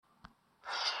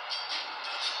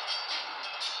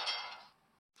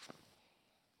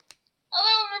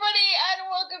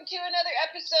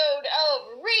episode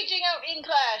of Raging Out in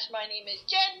Clash. My name is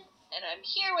Jen, and I'm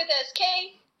here with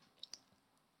SK.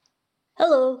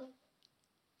 Hello.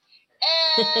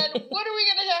 And what are we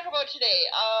going to talk about today?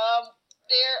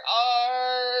 There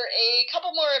are a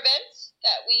couple more events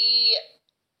that we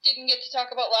didn't get to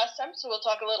talk about last time, so we'll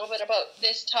talk a little bit about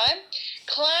this time.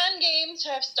 Clan games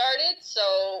have started,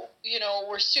 so,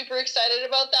 we're super excited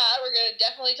about that. We're going to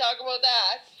definitely talk about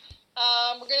that.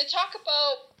 We're going to talk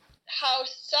about how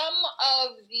some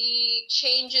of the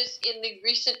changes in the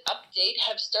recent update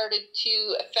have started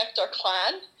to affect our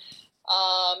clan.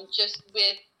 Just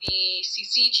with the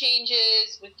CC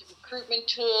changes, with the recruitment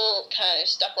tool, kind of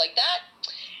stuff like that.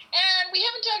 And we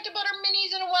haven't talked about our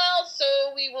minis in a while, so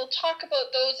we will talk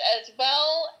about those as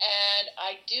well. And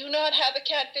I do not have a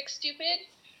cat fix stupid.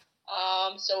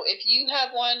 So if you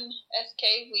have one, SK,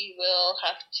 we will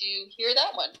have to hear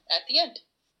that one at the end.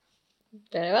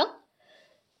 Very well.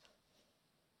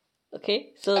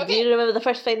 Okay, so do you remember the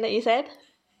first thing that you said?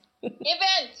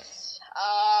 Events.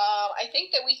 I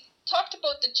think that we talked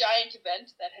about the giant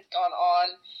event that had gone on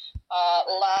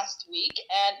last week,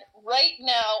 and right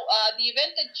now the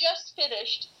event that just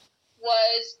finished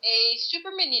was a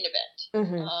Super Minion event.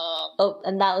 Mm-hmm.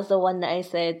 And that was the one that I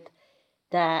said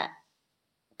that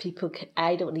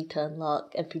I don't need to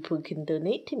unlock and people can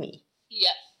donate to me. Yeah.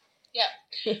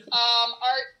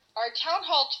 Our Town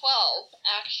Hall 12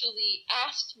 actually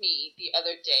asked me the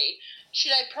other day,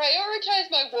 should I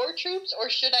prioritize my war troops or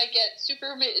should I get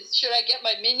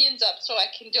my minions up so I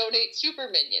can donate super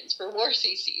minions for war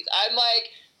CCs? I'm like,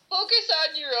 focus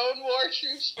on your own war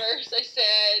troops first. I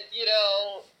said,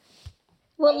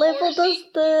 What level does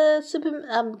the super...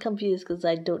 I'm confused because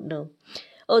I don't know.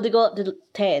 Oh, they go up to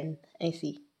 10. I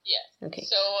see. Yes. Okay.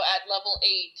 So at level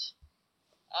 8...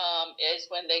 is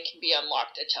when they can be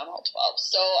unlocked at Town Hall 12.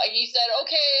 So he said,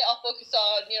 okay, I'll focus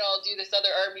on, I'll do this other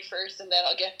army first, and then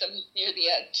I'll get them near the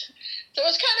end. So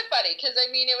it was kind of funny, because,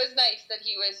 it was nice that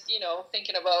he was,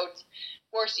 thinking about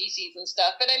war CCs and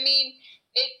stuff. But,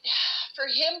 for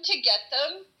him to get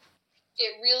them,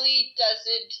 it really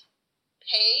doesn't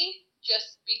pay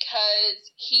just because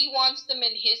he wants them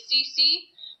in his CC.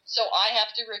 So I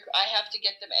have to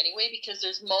get them anyway because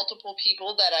there's multiple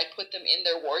people that I put them in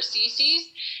their war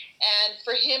CCs. And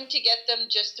for him to get them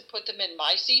just to put them in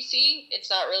my CC, it's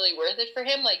not really worth it for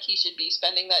him. Like, he should be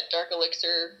spending that Dark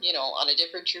Elixir, on a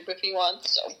different troop if he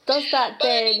wants. So Does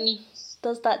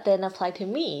that then apply to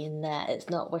me in that it's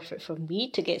not worth it for me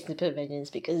to get super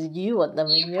minions because you want them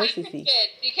in your CC?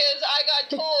 Because I got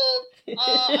told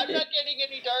I'm not getting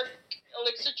any Dark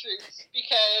Elixir troops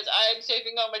because I'm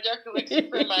saving all my Dark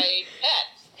Elixir for my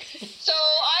pets. So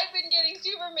I've been getting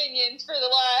super minions for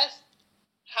the last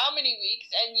how many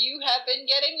weeks, and you have been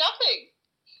getting nothing.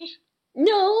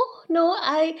 No,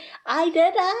 I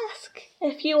did ask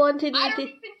if you wanted me to. I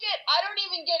don't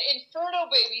even get Inferno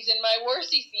babies in my war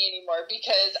CC anymore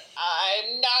because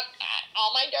I'm not.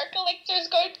 All my Dark Elixir is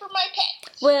going for my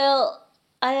pets. Well,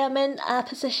 I am in a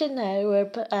position now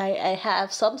where I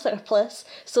have some surplus,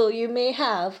 so you may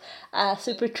have a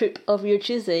super troop of your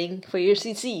choosing for your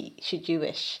CC, should you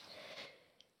wish.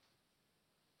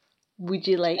 Would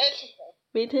you like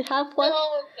me to have one?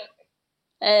 No,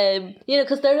 okay.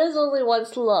 Because there is only one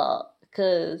slot,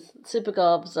 because super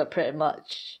gobs are pretty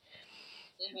much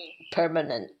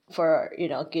permanent for,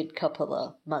 a good couple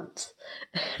of months.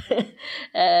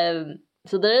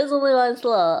 So there is only one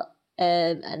slot.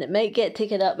 And it might get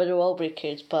taken up by the wall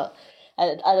breakers, but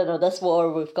I don't know, this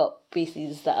war we've got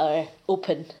bases that are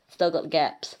open, still got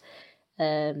gaps,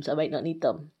 so I might not need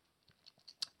them.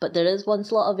 But there is one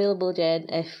slot available, Jen,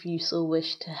 if you so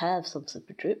wish to have some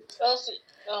super troops. We'll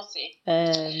see. But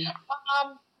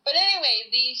anyway,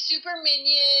 the Super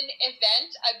Minion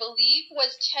event, I believe,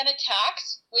 was 10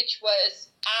 attacks, which was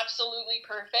absolutely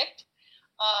perfect.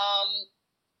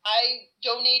 I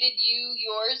donated you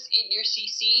yours in your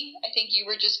CC. I think you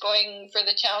were just going for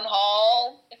the Town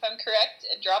Hall, if I'm correct,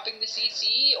 and dropping the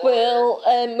CC. Or...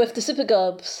 Well, with the Super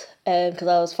Gobs, because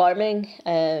I was farming,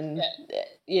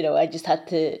 I just had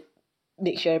to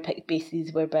make sure I picked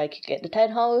bases whereby I could get the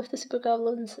Town Hall with the Super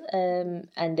Goblins, and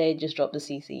then just drop the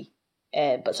CC.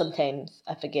 But sometimes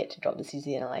I forget to drop the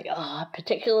CC and I'm like, I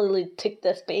particularly took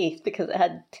this base because it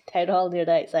had Town Hall near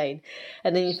the outside,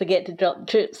 and then you forget to drop the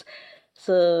troops.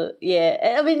 So, yeah,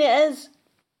 it is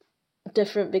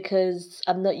different because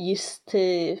I'm not used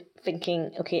to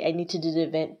thinking, okay, I need to do the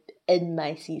event in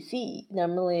my CC.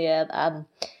 Normally,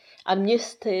 I'm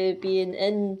used to doing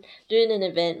an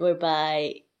event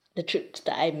whereby the troops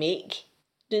that I make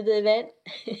do the event.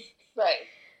 Right.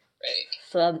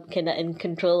 So I'm kind of in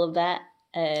control of that.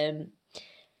 And,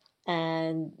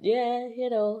 yeah,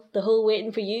 the whole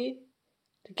waiting for you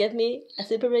to give me a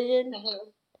supervision.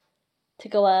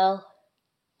 Took a while.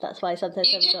 That's why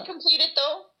sometimes you did complete it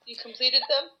though. You completed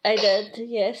them. I did,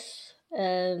 yes.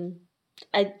 They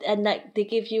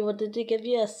gave you, what did they give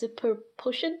you? A super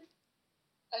potion.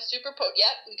 A super potion.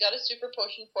 Yeah, we got a super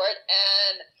potion for it,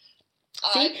 and.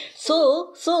 See,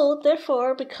 so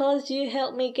therefore, because you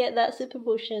helped me get that super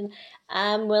potion,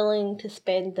 I'm willing to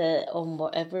spend it on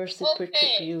whatever super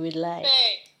trip you would like.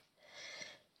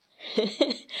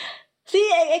 See,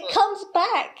 it comes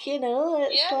back, you know.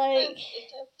 It's like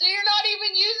so you're not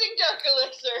even using Dark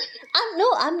Elixir.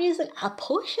 I'm using a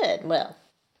potion. Well,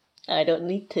 I don't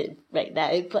need to right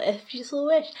now, but if you so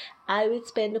wish, I would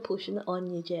spend a potion on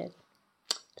you, Jen.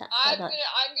 I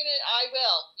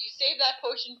will. You save that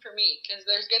potion for me, because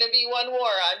there's gonna be one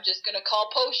more I'm just gonna call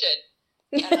potion,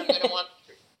 and I'm gonna want.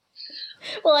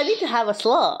 Well, I need to have a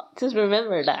slot. Just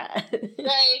remember that.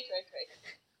 Right.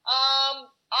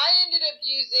 I ended up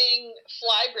using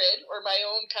Flybrid, or my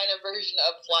own kind of version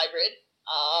of Flybrid,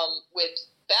 with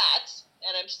bats,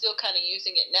 and I'm still kind of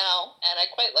using it now, and I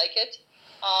quite like it.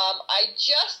 I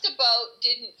just about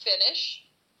didn't finish.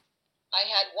 I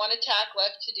had one attack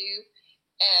left to do,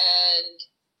 and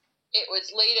it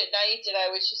was late at night, and I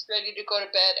was just ready to go to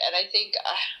bed, and I think,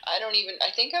 I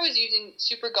think I was using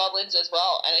Super Goblins as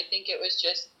well, and I think it was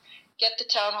just get the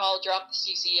Town Hall, drop the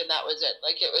CC, and that was it.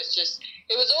 Like, it was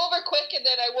over quick, and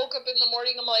then I woke up in the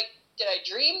morning, I'm like, did I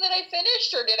dream that I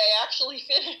finished, or did I actually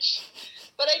finish?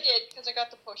 But I did, because I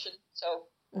got the potion, so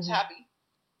I was happy.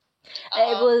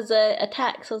 It was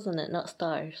attacks, wasn't it? Not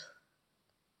stars.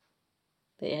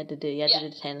 That you had to do. You had to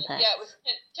do 10 attacks. Yeah, it was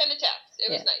 10 attacks.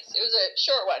 It was nice. It was a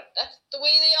short one. That's the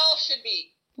way they all should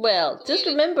be. Well, just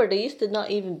remember, they used to not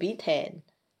even be 10.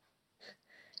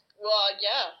 Well,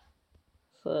 yeah.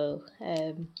 So,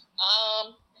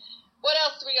 what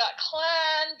else do we got?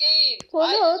 Clan games.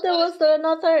 Well, no, there was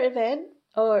another event.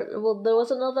 There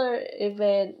was another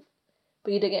event,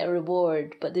 but you didn't get a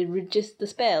reward, but they reduced the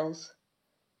spells.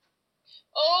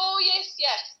 Oh, yes.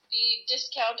 The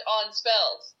discount on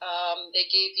spells. They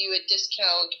gave you a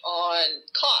discount on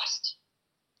cost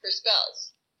for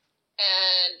spells.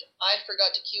 And I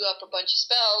forgot to queue up a bunch of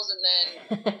spells, and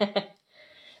then...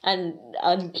 and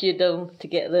unqueue them to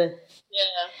get the...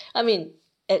 Yeah. I mean,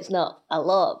 it's not a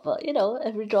lot, but, you know,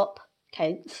 every drop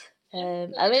counts.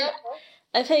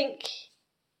 I think,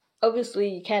 obviously,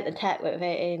 you can't attack without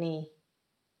any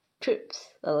troops,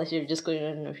 unless you're just going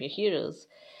around with your heroes.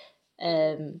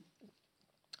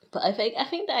 But I think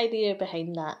the idea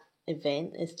behind that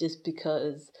event is just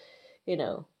because, you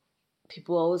know,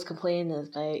 people always complain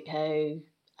about how,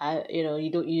 you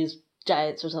don't use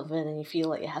giants or something, and you feel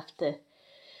like you have to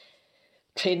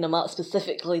train them up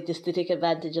specifically just to take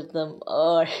advantage of them,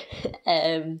 or,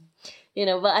 but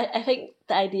I think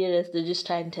the idea is they're just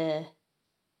trying to,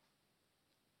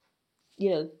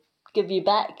 give you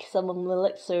back some of the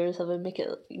elixirs, make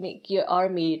your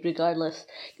army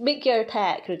make your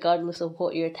attack regardless of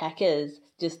what your attack is,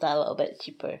 just a little bit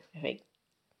cheaper, I think.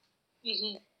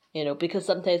 Mm-hmm. Because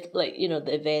sometimes,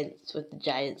 the events with the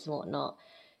giants and whatnot,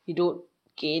 you don't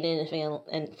gain anything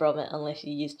from it unless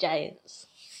you use giants.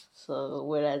 So,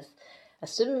 whereas,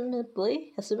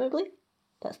 assumably,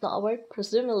 that's not a word,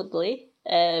 presumably,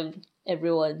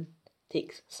 everyone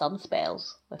takes some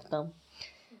spells with them.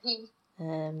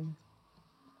 Mm-hmm.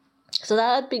 So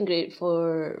that had been great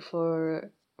for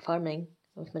farming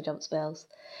with my jump spells,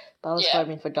 but I was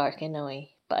farming for dark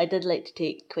anyway. But I did like to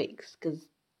take quakes, because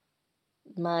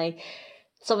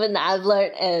something that I've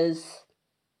learnt is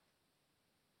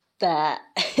that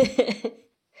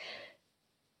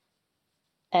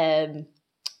I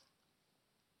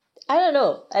don't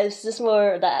know. It's just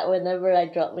more that whenever I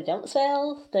drop my jump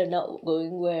spells, they're not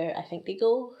going where I think they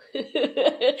go.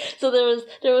 So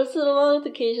there was a lot of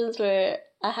occasions where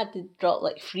I had to drop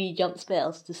 3 jump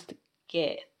spells just to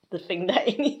get the thing that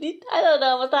I needed. I don't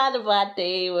know. I must have had a bad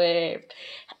day where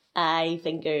eye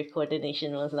finger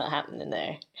coordination was not happening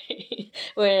there.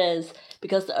 Whereas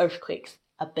because the earthquake's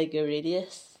a bigger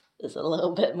radius, it's a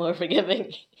little bit more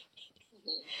forgiving.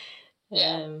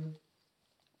 Yeah.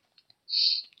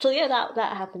 So yeah,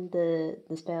 that happened, the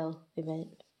spell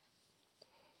event.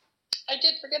 I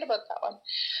did forget about that one.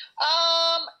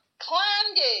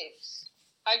 Clan games.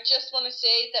 I just want to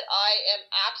say that I am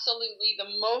absolutely the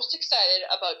most excited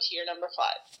about tier number 5.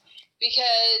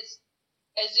 Because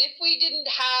as if we didn't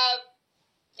have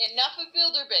enough of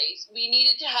Builder Base, we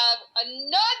needed to have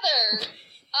another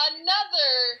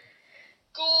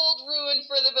gold ruin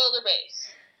for the Builder Base.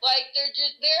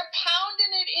 They're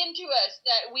pounding it into us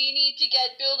that we need to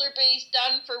get Builder Base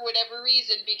done for whatever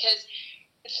reason, because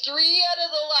 3 out of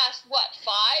the last, 5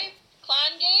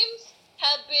 clan games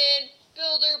have been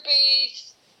builder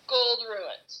base gold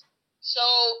ruins. So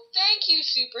thank you,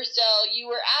 Supercell. You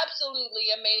were absolutely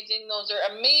amazing. Those are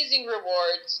amazing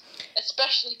rewards,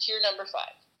 especially tier number 5.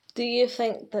 Do you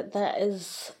think that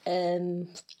is a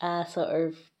sort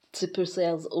of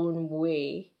Supercell's own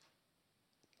way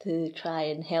to try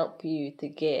and help you to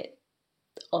get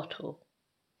auto?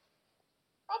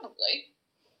 Probably.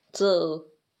 So,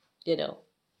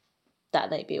 that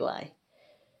might be why.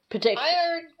 I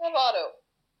already have auto.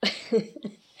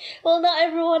 Well, not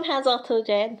everyone has auto,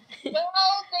 Jen.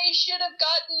 Well, they should have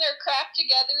gotten their crap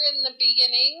together in the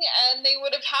beginning, and they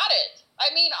would have had it. I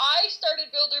mean, I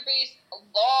started Builder Base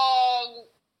long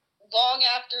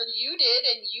after you did,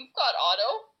 and you've got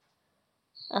auto.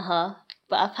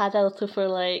 But I've had auto for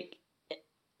like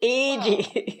ages.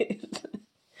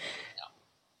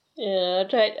 Yeah,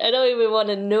 I don't even want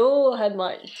to know how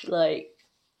much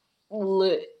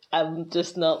loot I'm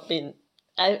just not being.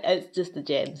 It's just the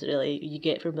gems really you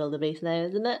get from Builder Base now,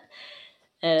 isn't it?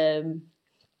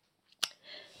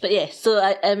 But yeah, so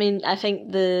I mean I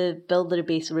think the Builder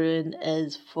Base rune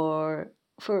is for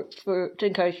to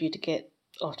encourage you to get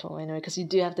auto anyway, because you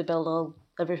do have to build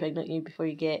everything, don't you, before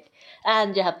you get,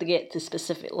 and you have to get to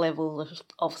specific levels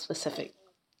of specific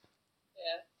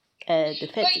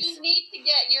defenses. But you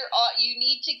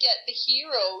need to get the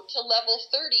hero to level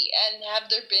 30, and have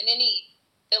there been any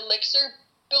elixir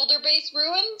Builder Base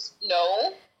ruins?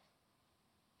 No.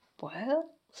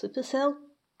 Well, Supercell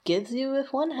gives you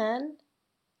with one hand.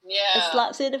 Yeah. It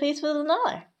slaps you in the face with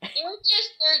another.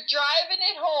 They're driving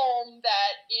it home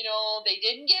that, they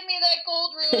didn't give me that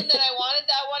gold rune that I wanted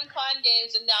that one Clan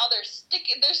Games, and now they're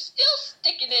still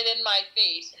sticking it in my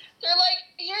face. They're like,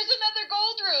 here's another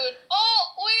gold rune.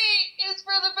 Oh, wait, it's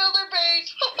for the Builder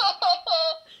Base.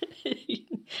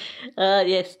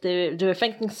 Yes, they were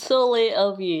thinking solely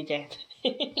of you, Jen.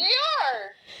 They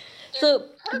are. So,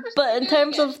 but in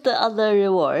terms of the other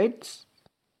rewards,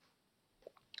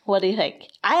 what do you think?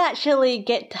 I actually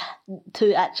get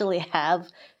to actually have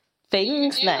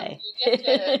things now. You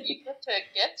get to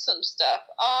get some stuff.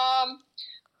 I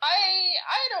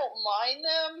don't mind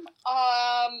them.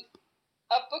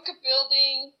 A Book of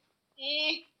Building.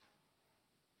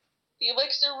 The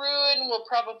Elixir Ruin will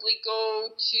probably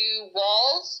go to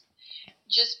Walls,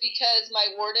 just because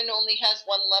my Warden only has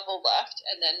 1 level left,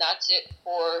 and then that's it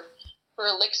for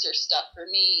Elixir stuff for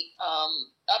me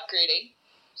upgrading.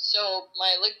 So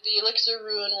the Elixir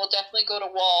Ruin will definitely go to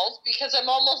Walls, because I'm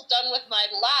almost done with my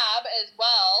lab as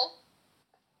well.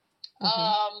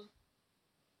 Mm-hmm.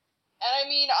 And I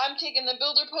mean, I'm taking the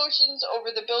Builder Potions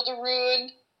over the Builder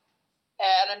Ruin,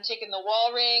 and I'm taking the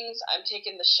Wall Rings, I'm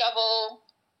taking the Shovel,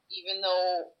 even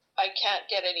though I can't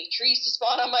get any trees to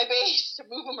spawn on my base to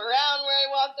move them around where I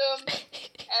want them.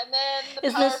 And then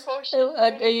the Power Potion.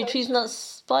 Are your trees not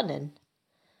spawning?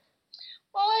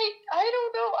 Well, I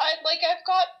don't know. I've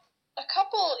got a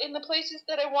couple in the places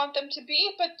that I want them to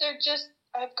be, but they're just,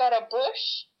 I've got a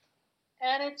bush,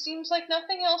 and it seems like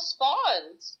nothing else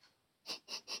spawns.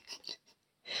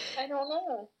 I don't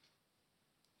know.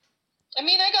 I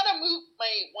mean, I gotta move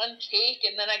my 1 cake,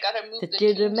 and then I gotta move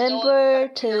Did you remember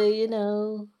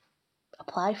to,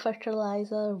 apply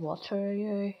fertilizer, water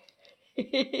your...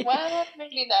 Well,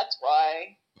 maybe that's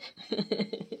why.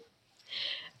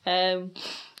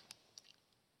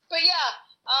 But yeah,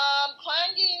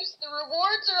 Clan Games, the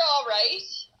rewards are alright,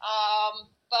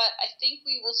 but I think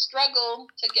we will struggle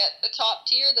to get the top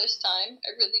tier this time.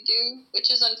 I really do, which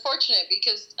is unfortunate,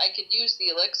 because I could use the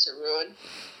Elixir Ruin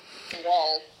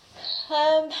wall.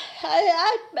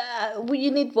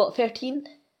 You need what, 13?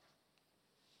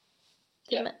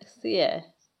 Yeah. Yeah.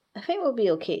 I think we'll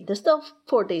be okay. There's still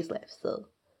 4 days left, so.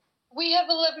 We have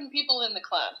 11 people in the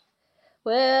clan.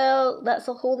 Well, that's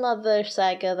a whole nother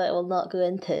saga that we'll not go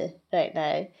into right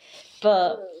now.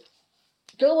 But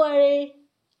don't worry,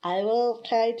 I will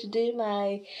try to do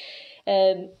my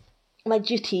my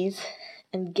duties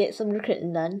and get some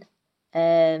recruiting done.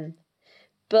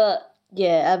 But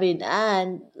yeah, I mean,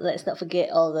 and let's not forget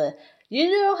all the.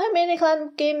 You know how many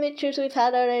clan game matches we've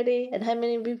had already, and how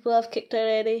many people I've kicked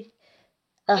already.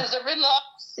 Has there been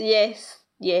lots? Yes,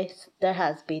 there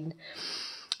has been.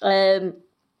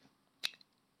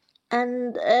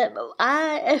 And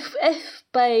if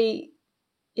by,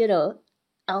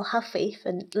 I'll have faith,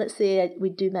 and let's say we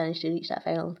do manage to reach that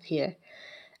final tier,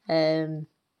 of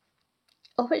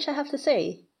which I have to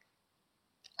say,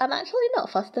 I'm actually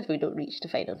not fussed if we don't reach the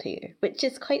final tier, which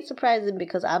is quite surprising,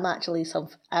 because I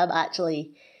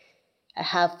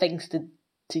have things to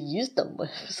use them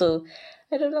with. So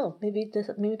I don't know. Maybe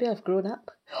I've grown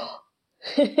up. Well,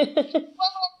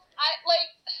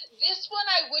 this one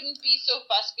I wouldn't be so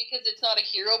fussed because it's not a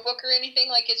hero book or anything.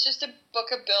 Like, it's just a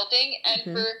book of building.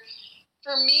 And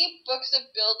for me, books of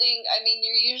building, I mean,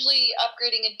 you're usually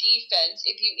upgrading a defense.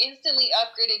 If you instantly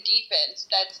upgrade a defense,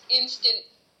 that's instant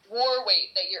war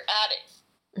weight that you're adding.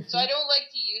 So I don't like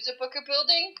to use a book of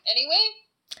building anyway.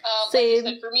 Same. Like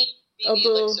I said, for me, the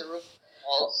elixir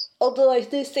walls. Although I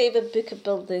do save a book of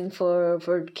building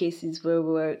for cases where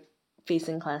we're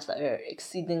facing class that are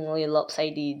exceedingly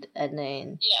lopsided, and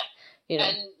then you know,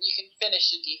 and you can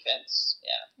finish the defense.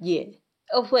 Yeah.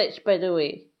 Of which, by the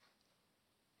way,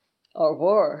 or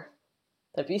war.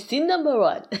 Have you seen number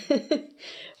 1?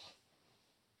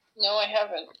 No, I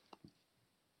haven't.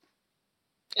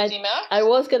 Is he max? I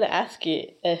was gonna ask you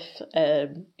if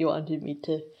you wanted me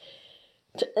to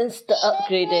insta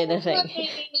upgrade anything.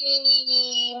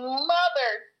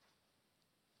 Mother,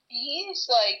 he's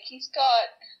got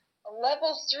a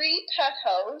level 3 pet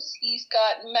house. He's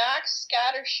got max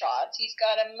scatter shots. He's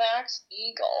got a max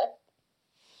eagle.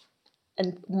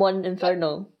 And 1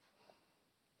 inferno.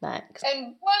 Max.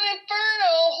 And 1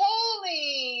 inferno.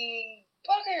 Holy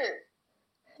bugger!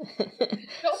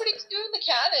 Nobody's doing the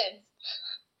cannons.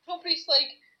 Nobody's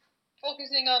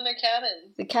focusing on their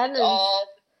cannons. The cannons.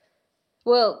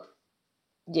 Well,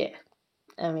 yeah.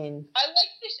 I mean, I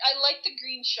like the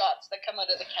green shots that come out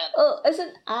of the cannon. Oh,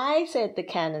 I said the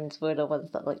cannons were the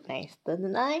ones that look nice,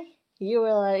 didn't I? You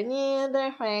were like, yeah,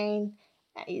 they're fine.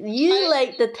 You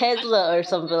like the Tesla or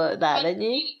something like that, didn't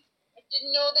you? I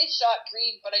didn't know they shot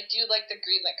green, but I do like the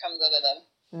green that comes out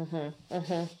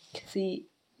of them. See,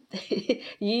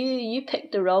 you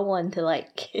picked the wrong one to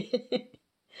like.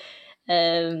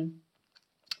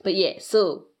 But yeah,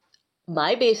 so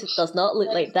my base does not look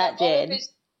like that, Jen.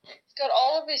 He's got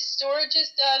all of his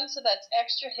storages done, so that's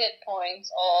extra hit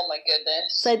points. Oh my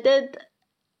goodness. So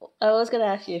I was going to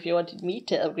ask you if you wanted me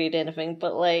to upgrade anything,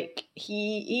 but like,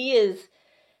 he is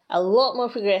a lot more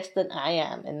progressed than I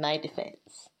am in my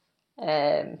defense.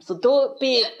 So don't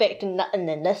be expecting nothing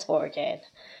in this war, Jen.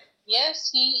 Yes,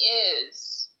 he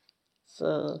is.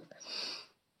 So.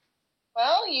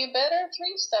 Well, you better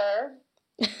 3-star.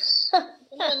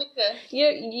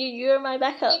 You're my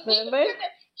backup, remember?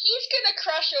 He's gonna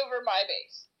crush over my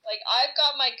base. Like, I've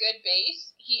got my good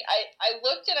base. I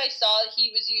looked and I saw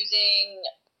he was using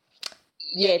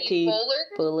Yeti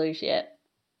bowlers. Yeah.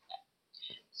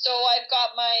 So I've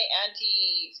got my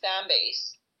anti-spam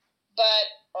base. But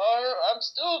I'm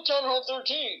still Town Hall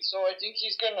 13, so I think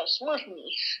he's gonna smush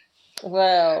me.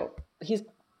 Well, he's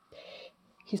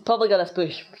probably gonna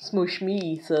smoosh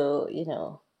me, so, you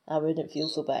know, I wouldn't feel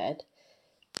so bad.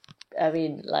 I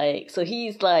mean, like, so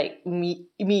he's like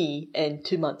me in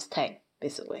 2 months' time,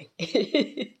 basically.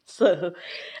 So,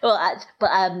 but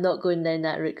I'm not going down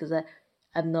that route because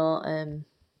I'm not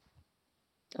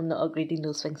upgrading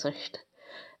those things first.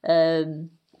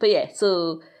 But yeah,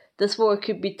 so this war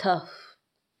could be tough,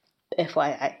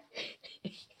 FYI.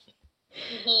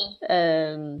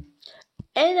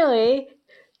 Anyway,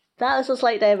 that was a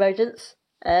slight divergence.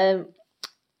 I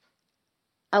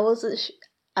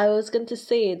was going to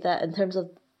say that in terms of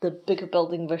the bigger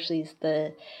building versus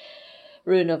the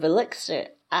Rune of Elixir,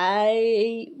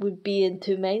 I would be in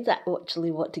 2 minds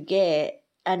actually what to get.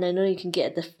 And I know you can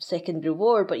get the second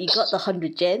reward, but you got the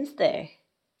 100 gems there.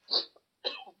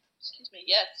 Excuse me,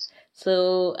 yes.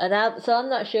 So I'm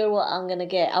not sure what I'm gonna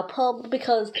get. I'll probably,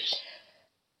 because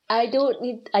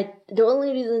the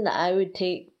only reason that I would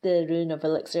take the Rune of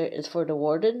Elixir is for the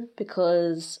Warden,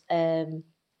 because I'm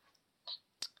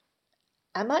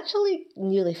actually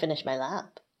nearly finished my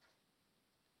lab.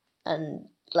 And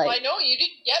like, I know you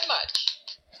didn't get much.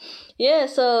 Yeah,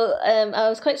 so I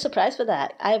was quite surprised with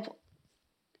that. I've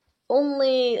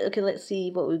only, okay, let's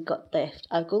see what we've got left.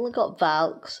 I've only got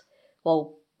Valks,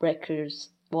 wall breakers,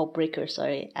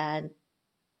 and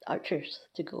archers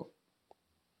to go.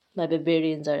 My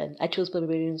barbarians are in. I chose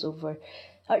barbarians over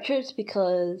archers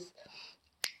because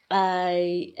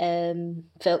I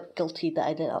felt guilty that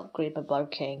I didn't upgrade my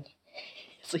Barb King.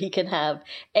 So he can have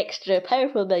extra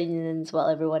powerful minions while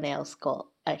everyone else got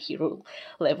a hero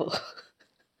level.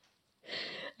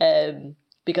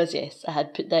 Because yes, I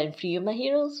had put down 3 of my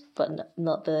heroes, but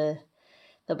not the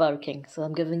Barb King. So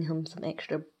I'm giving him some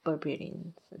extra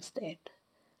barbarians instead.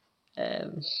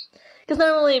 Because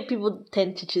normally people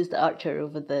tend to choose the archer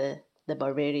over the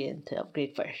barbarian to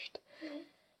upgrade first.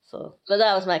 So, but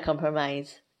that was my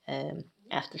compromise.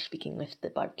 After speaking with the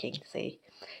Barb King, say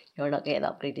you're not getting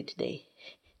upgraded today.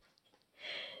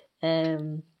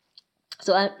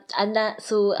 So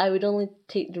I would only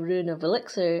take the Rune of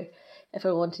Elixir if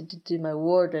I wanted to do my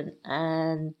Warden,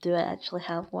 and do I actually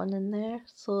have one in there?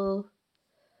 So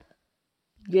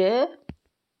yeah,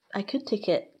 I could take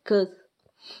it Because,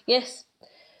 yes.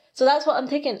 So that's what I'm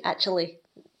taking, actually.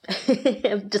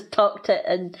 I've just talked it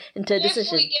into a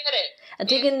decision. Yes, we get it. I'm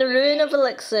taking the Ruin of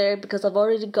Elixir because I've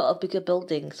already got a bigger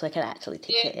building, so I can actually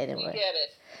take it anyway. We get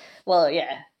it. Well,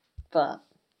 yeah, but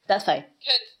that's fine.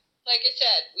 Because, like I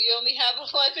said, we only have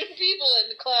 11 people in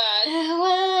the clan.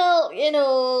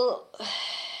 Well,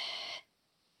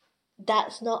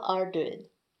 that's not our doing.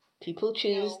 People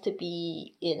choose to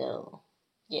be,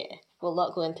 yeah, we'll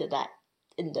not go into that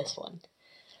in this one.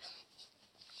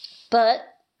 But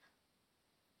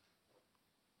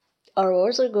our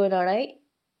wars are going alright.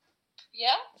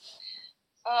 Yeah.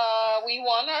 We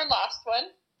won our last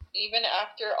one, even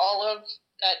after all of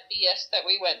that BS that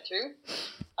we went through.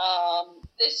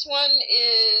 This one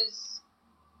is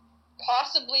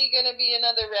possibly going to be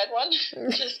another red one,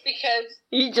 just because...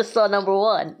 You just saw number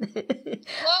one. Well,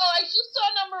 I just saw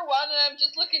number one, and I'm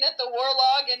just looking at the war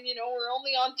log, and, we're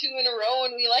only on 2 in a row,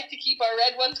 and we like to keep our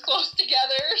red ones close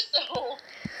together, so...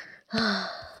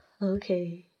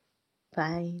 Okay,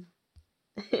 fine.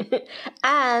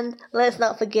 And let's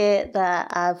not forget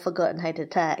that I've forgotten how to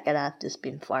attack, and I've just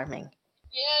been farming.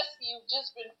 Yes, you've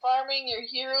just been farming, your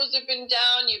heroes have been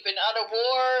down, you've been out of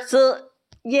war. So,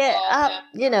 yeah,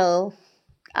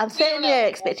 I'm setting your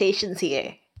expectations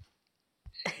here.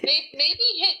 Maybe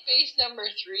hit base number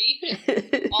 3.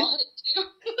 I'll hit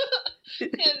 2.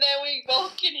 And then we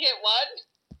both can hit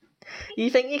 1. You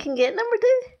think you can get number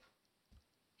 2?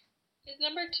 Is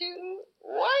number 2?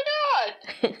 Why not?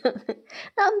 Do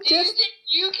you think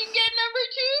you can get number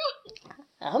 2?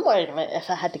 I'm worried about if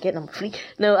I had to get number 3.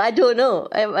 No, I don't know.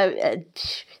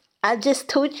 I just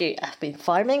told you, I've been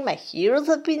farming, my heroes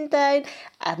have been down,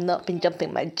 I've not been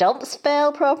jumping my jump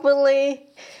spell properly.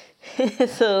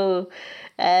 So,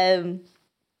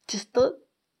 just don't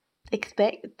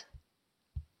expect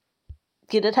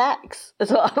good attacks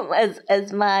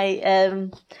as my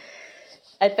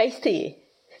advice to you.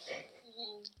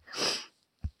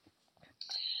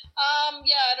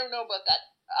 Yeah, I don't know about that.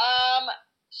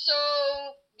 So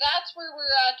that's where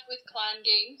we're at with clan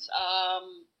games.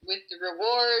 With the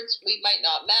rewards, we might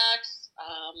not max.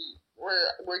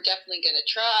 We're definitely gonna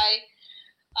try.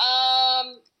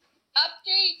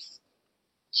 Updates,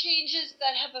 changes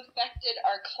that have affected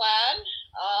our clan.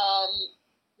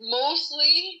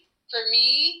 Mostly for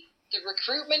me, the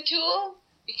recruitment tool,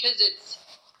 because it's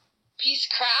piece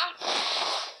of crap.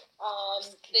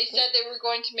 They said they were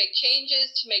going to make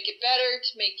changes to make it better,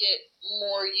 to make it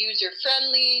more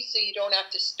user-friendly, so you don't have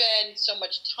to spend so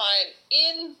much time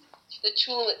in the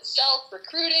tool itself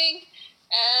recruiting,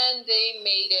 and they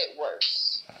made it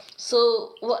worse.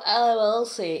 So what I will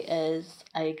say is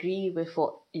I agree with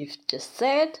what you've just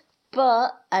said,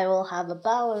 but I will have a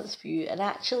balanced view and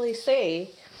actually say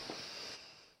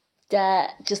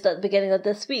that just at the beginning of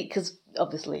this week, because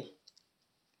obviously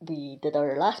we did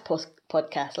our last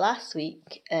podcast last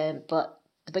week, but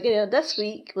the beginning of this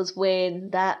week was when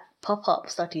that pop-up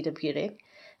started appearing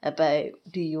about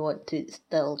do you want to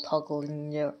still toggle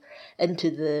into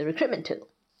the recruitment tool.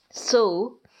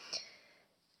 So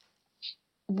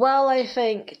while I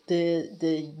think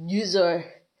the user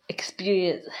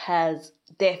experience has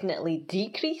definitely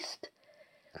decreased,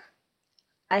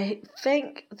 I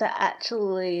think that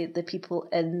actually the people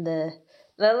in the...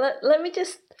 Now, let me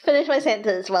just finish my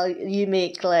sentence while you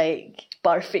make,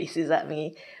 bar faces at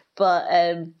me. But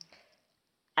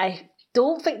I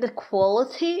don't think the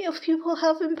quality of people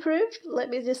have improved, let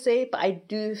me just say. But I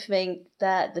do think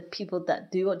that the people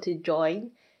that do want to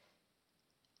join,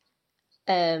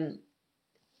 that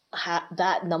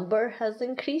number has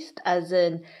increased. As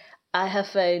in, I have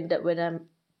found that when I've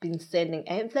been sending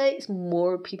invites,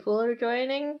 more people are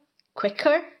joining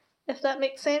quicker, if that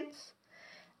makes sense.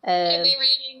 Can they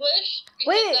read English?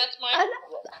 Because that's my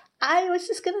problem. I was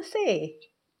just going to say.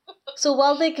 So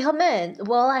while they come in,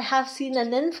 while I have seen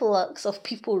an influx of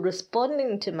people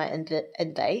responding to my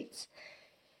invites,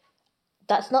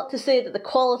 that's not to say that the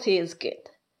quality is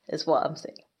good, is what I'm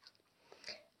saying.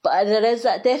 But there is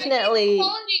that definitely...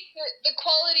 The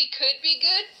quality could be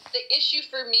good. The issue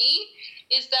for me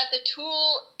is that the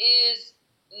tool is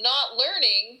not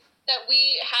learning that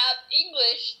we have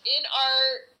English in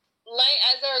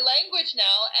as our language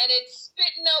now, and it's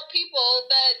spitting out people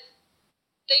that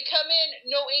they come in,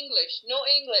 no English.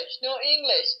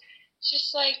 It's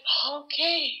just like,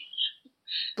 okay.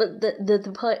 But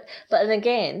the point, but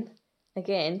again,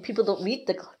 people don't read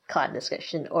the clan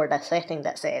description or the setting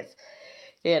that says,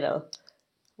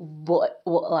 what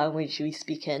language we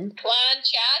speak in. Clan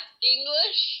chat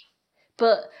English.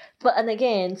 But and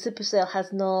again, Supercell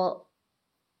has not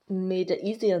made it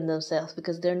easy on themselves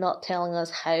because they're not telling us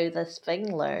how this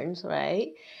thing learns,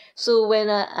 right? So when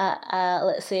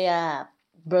let's say a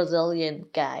Brazilian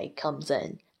guy comes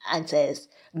in and says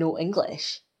no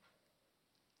English,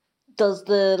 does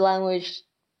the language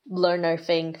learner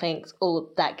thinks, oh,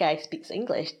 that guy speaks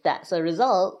English, that's a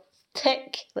result,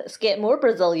 tick, let's get more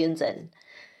Brazilians in.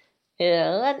 You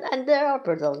know, and there are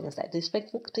Brazilians that do speak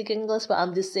English, but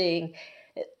I'm just saying,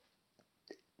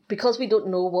 because we don't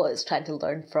know what it's trying to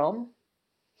learn from.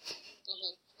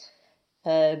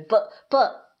 But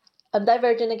I'm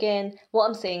diverging again. What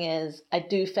I'm saying is, I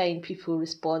do find people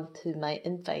respond to my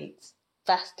invites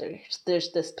faster.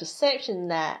 There's this perception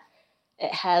that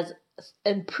it has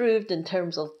improved in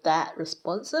terms of that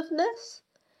responsiveness.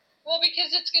 Well,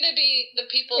 because it's going to be the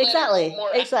people exactly, that are more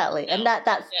exactly, and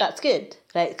that's good,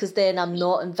 right? Because then I'm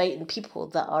not inviting people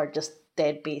that are just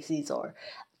dead bases or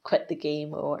quit the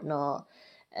game or whatnot.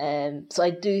 So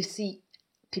I do see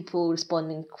people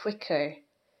responding quicker,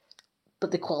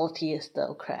 but the quality is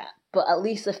still crap. But at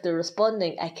least if they're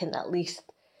responding, I can at least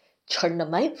churn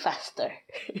them out faster.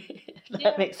 If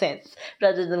that makes sense.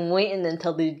 Rather than waiting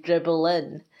until they dribble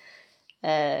in.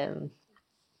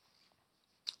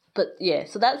 But yeah,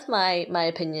 so that's my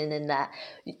opinion in that.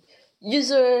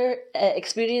 User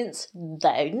experience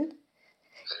down.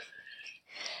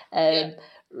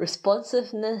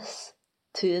 Responsiveness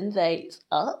to invites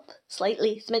up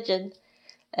slightly, smidgen.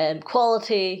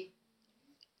 Quality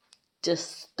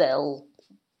just still,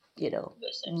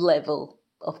 level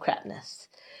of crapness.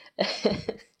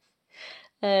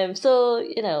 So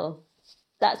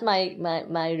that's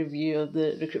my review of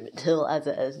the recruitment tool as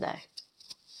it is now.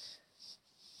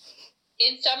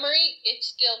 In summary, it's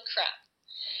still crap.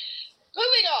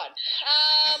 Moving on.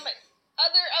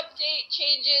 Other update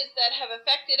changes that have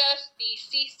affected us, the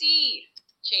CC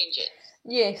changes.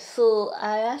 Yes, so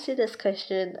I asked you this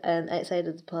question outside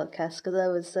of the podcast because I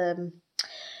was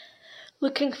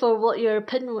looking for what your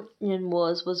opinion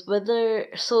was whether...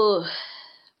 So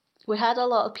we had a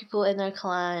lot of people in our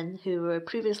clan who were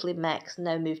previously mechs and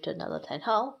now moved to another town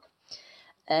hall.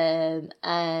 And,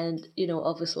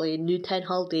 obviously new town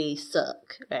hall days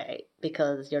suck, right?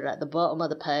 Because you're at the bottom of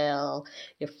the pile,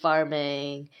 you're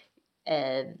farming,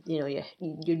 and, you're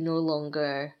no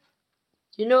longer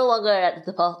at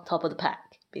the top of the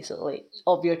pack, basically,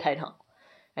 of your town hall.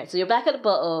 Right, so you're back at the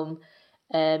bottom,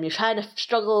 you're trying to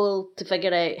struggle to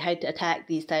figure out how to attack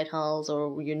these town halls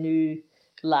or your new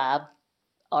lab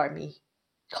army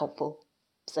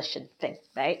composition thing,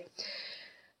 right?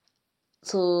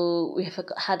 So we've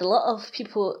had a lot of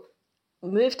people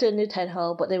move to a new town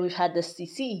hall, but then we've had this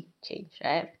CC change,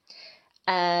 right?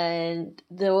 And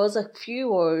there was a few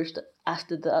wars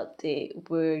after the update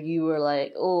where you were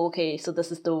like, oh, okay, so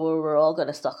this is the war we're all going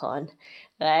to stuck on,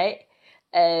 right?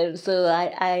 So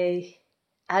I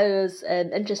was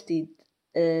interested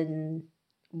in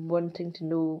wanting to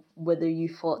know whether you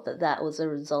thought that was a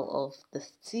result of the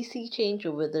CC change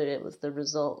or whether it was the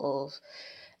result of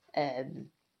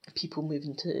people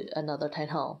moving to another town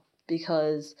hall,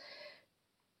 because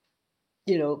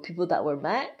people that were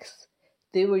max,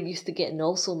 they were used to getting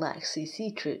also max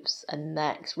CC troops and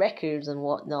max records and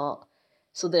whatnot,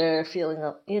 so they're feeling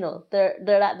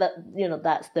they're at that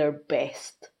that's their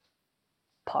best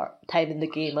time in the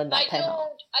game on that town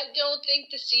hall. I don't think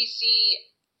the CC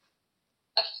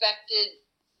affected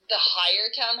the higher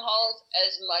town halls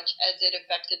as much as it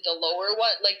affected the lower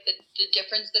one, like the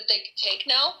difference that they could take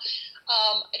now.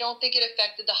 I don't think it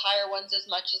affected the higher ones as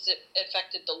much as it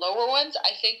affected the lower ones.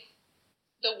 I think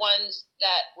the ones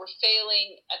that were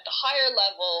failing at the higher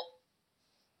level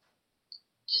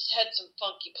just had some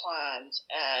funky plans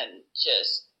and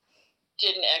just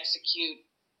didn't execute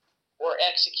or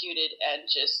executed and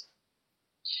just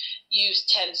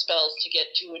used 10 spells to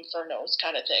get 2 Infernos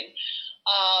kind of thing.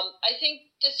 I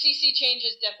think the CC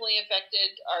changes definitely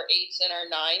affected our 8s and our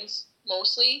 9s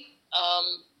mostly.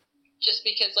 Just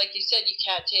because, like you said, you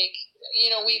can't take,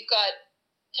 we've got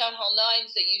Town Hall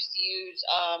 9s that used to use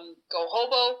Go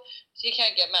Hobo, so you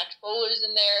can't get max bowlers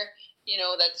in there.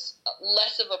 That's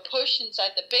less of a push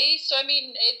inside the base. So,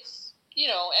 it's,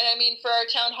 for our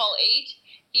Town Hall 8,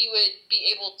 he would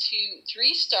be able to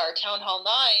 3-star Town Hall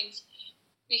 9s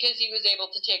because he was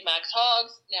able to take max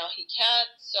hogs. Now he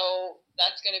can't, so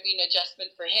that's going to be an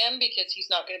adjustment for him because he's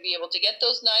not going to be able to get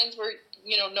those 9s where,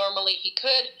 normally he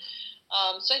could.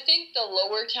 So I think the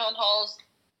lower town halls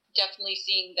definitely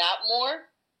seeing that more.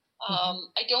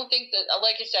 I don't think that,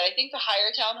 like I said, I think the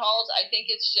higher town halls, I think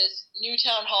it's just new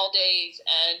town hall days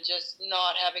and just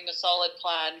not having a solid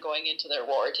plan going into their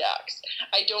war attacks.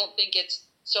 I don't think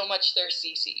it's so much their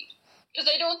CC. Because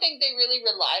I don't think they really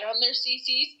relied on their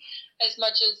CCs as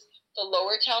much as the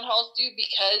lower town halls do,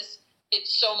 because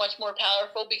it's so much more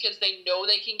powerful, because they know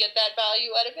they can get that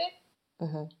value out of it.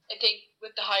 Mm-hmm. I think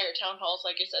with the higher town halls,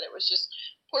 like I said, it was just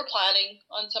poor planning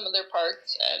on some of their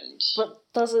parts. But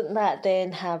doesn't that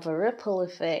then have a ripple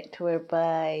effect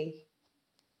whereby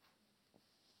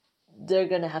they're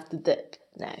going to have to dip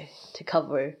now to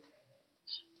cover?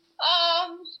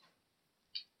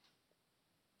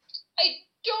 I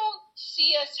don't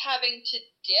see us having to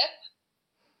dip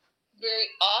very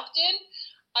often.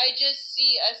 I just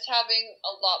see us having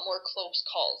a lot more close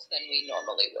calls than we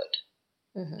normally would.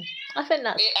 Mm-hmm. I think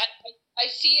that's... I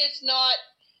see us not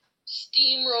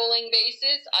steamrolling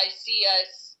bases. I see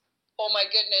us, oh my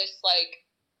goodness, like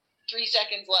 3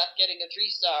 seconds left getting a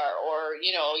 3-star, or,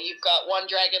 you've got one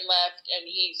dragon left and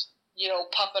he's,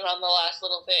 puffing on the last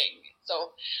little thing.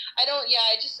 So I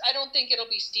don't think it'll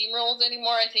be steamrolls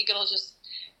anymore. I think it'll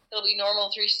be normal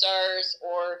 3 stars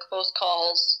or close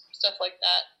calls, stuff like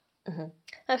that. Mm-hmm.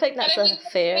 I think that's a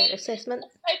fair assessment.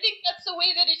 I think that's the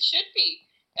way that it should be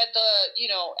at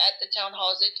the town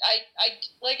halls. I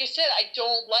like I said, I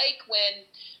don't like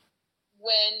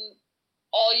when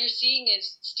all you're seeing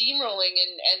is steamrolling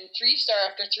and 3-star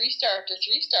after 3-star after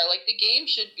 3-star. Like, the game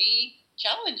should be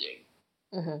challenging.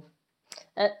 Mm-hmm.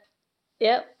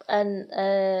 Yep, and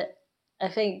I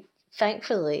think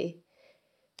thankfully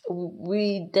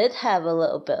we did have a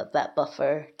little bit of that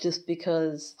buffer, just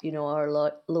because our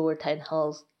lower town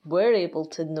halls were able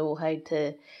to know how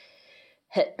to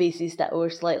hit bases that were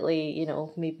slightly,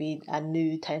 maybe a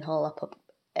new town hall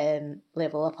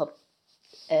level up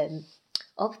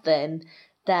of them,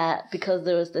 that because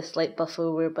there was this slight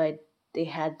buffer whereby they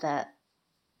had that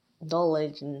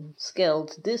knowledge and skill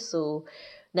to do so,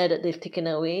 now that they've taken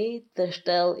away, they're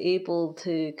still able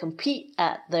to compete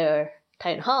at their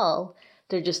town hall.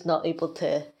 They're just not able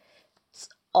to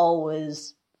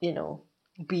always,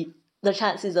 beat. The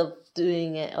chances of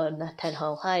doing it on a town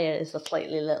hall higher is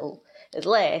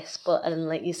less, but, and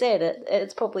like you said,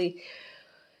 it's probably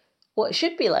what it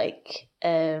should be like.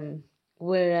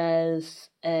 Whereas,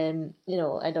 I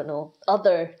don't know,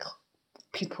 other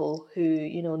people who,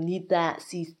 need that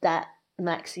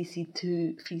max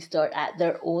CC2 3-star at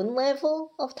their own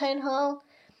level of town hall,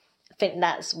 I think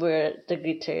that's where the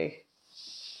greater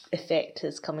effect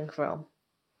is coming from.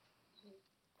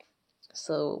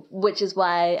 So, which is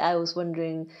why I was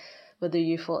wondering whether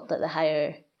you thought that the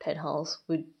higher town halls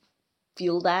would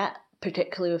feel that,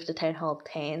 particularly with the Town Hall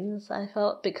 10s, I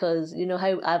thought, because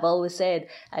how I've always said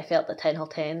I felt that Town Hall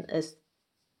 10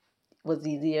 was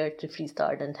easier to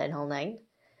 3-star than Town Hall 9.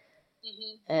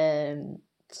 Mm-hmm.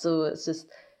 So it's just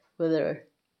whether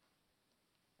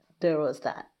there was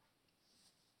that.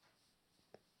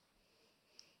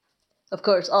 Of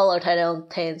course, all our Town Hall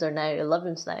 10s are now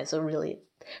 11s now, so really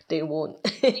they won't.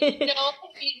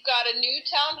 We've got a new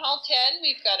Town Hall 10,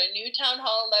 we've got a new Town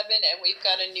Hall 11, and we've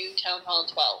got a new Town Hall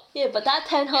 12. Yeah, but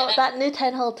that new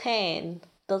Town Hall 10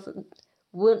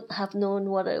 wouldn't have known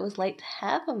what it was like to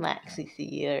have a max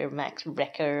CC or max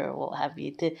wrecker or what have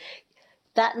you.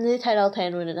 That new Town Hall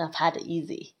 10 wouldn't have had it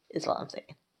easy, is what I'm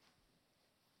saying.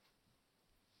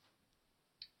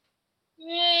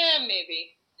 Yeah,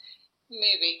 maybe.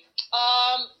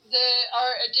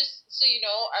 Just so you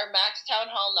know, our max Town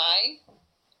Hall 9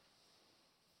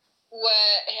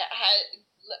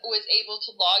 was able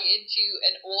to log into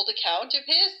an old account of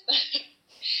his.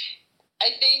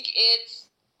 I think it's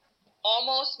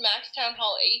almost max Town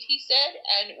Hall 8, he said,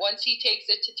 and once he takes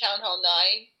it to Town Hall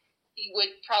 9, he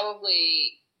would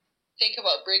probably think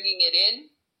about bringing it in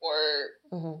or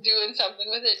doing something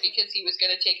with it, because he was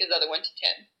going to take his other one to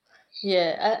 10.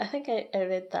 Yeah, I think I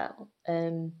read that.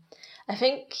 I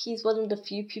think he's one of the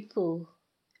few people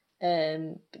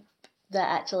that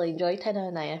actually enjoy Town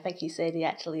Hall 9. I think he said he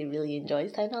actually really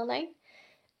enjoys Town Hall 9.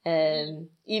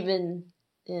 Even,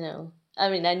 I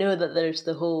mean, I know that there used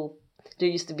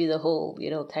to be the whole,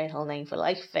 Town Hall 9 for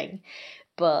life thing,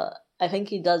 but I think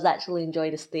he does actually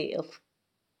enjoy the state of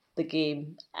the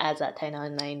game as at Town Hall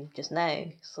 9 just now.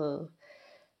 So,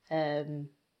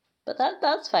 but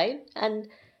that's fine, and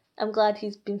I'm glad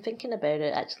he's been thinking about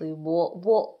it. Actually,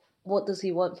 what does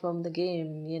he want from the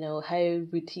game? How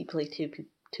would he play two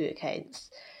accounts?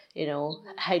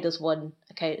 How does one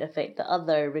account affect the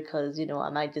other? Because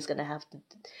am I just gonna have to,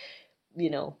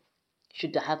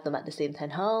 should I have them at the same town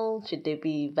hall? Should they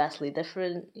be vastly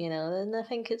different? And I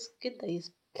think it's good that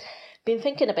he's been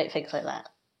thinking about things like that.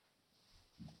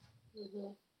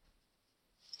 Mm-hmm.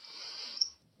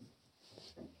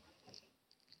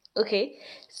 Okay,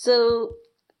 so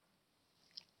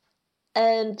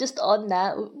just on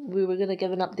that, we were going to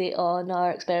give an update on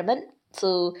our experiment.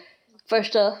 So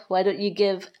first off, why don't you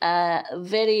give a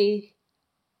very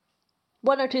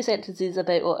 1 or 2 sentences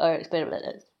about what our experiment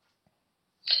is.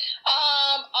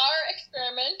 Our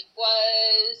experiment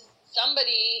was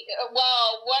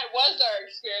what was our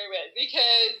experiment?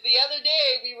 Because the other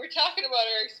day we were talking about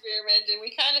our experiment and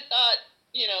we kind of thought,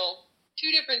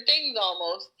 two different things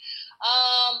almost.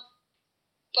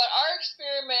 But our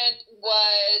experiment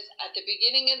was at the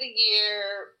beginning of the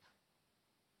year.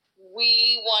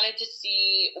 We wanted to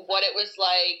see what it was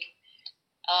like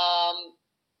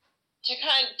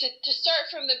to start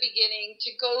from the beginning,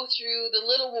 to go through the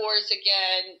little wars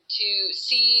again, to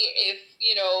see if,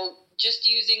 just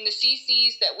using the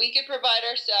CCs that we could provide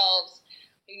ourselves,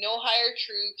 no hire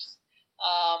troops,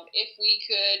 if we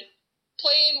could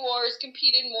play in wars,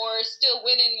 compete in wars, still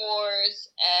win in wars,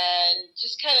 and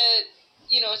just kind of,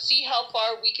 see how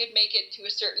far we could make it to a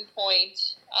certain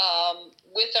point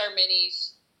with our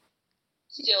minis,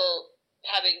 still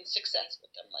having success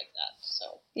with them like that.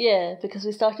 So yeah, because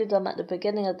we started them at the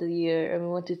beginning of the year and we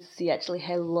wanted to see actually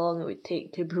how long it would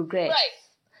take to progress.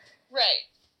 Right.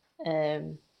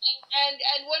 And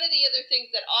one of the other things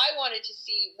that I wanted to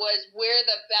see was where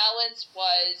the balance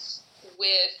was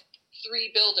with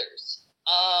 3 builders.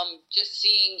 Just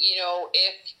seeing,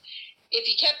 if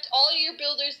you kept all your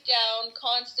builders down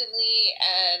constantly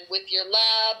and with your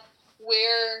lab,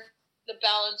 where the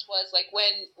balance was, like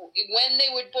when they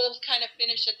would both kind of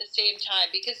finish at the same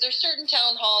time, because there's certain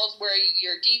town halls where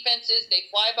your defenses, they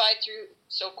fly by through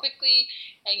so quickly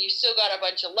and you still got a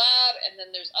bunch of lab, and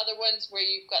then there's other ones where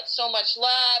you've got so much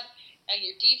lab and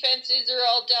your defenses are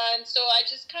all done. So I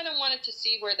just kind of wanted to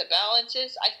see where the balance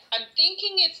is. I'm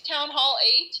thinking it's Town Hall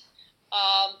 8.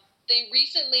 They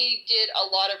recently did a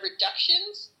lot of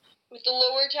reductions with the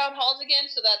lower town halls again,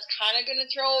 so that's kind of going to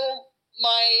throw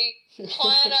my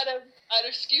plan out of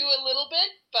skew a little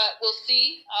bit, but we'll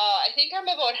see. I think I'm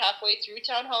about halfway through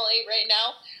Town Hall 8 right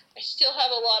now. I still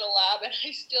have a lot of lab and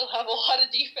I still have a lot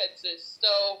of defenses,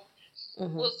 so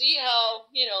we'll see how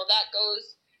that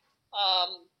goes.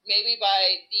 Maybe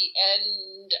by the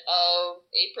end of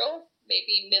April,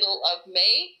 maybe middle of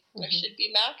May, I should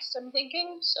be maxed, I'm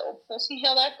thinking. So we'll see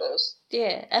how that goes.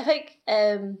 Yeah, I think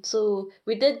so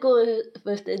we did go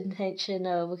with the intention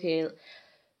of, okay,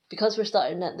 because we're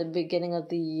starting at the beginning of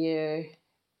the year,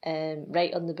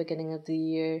 right on the beginning of the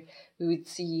year, we would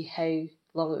see how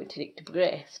long it would take to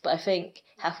progress. But I think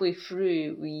halfway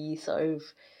through, we sort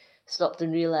of stopped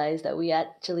and realised that we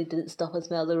actually didn't stop and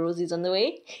smell the roses on the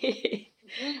way.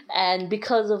 And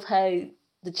because of how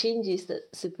the changes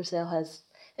that Supercell has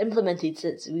implemented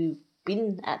since we've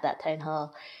been at that town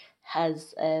hall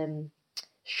has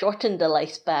shortened the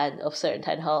lifespan of certain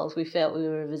town halls, we felt we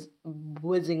were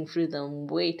whizzing through them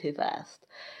way too fast.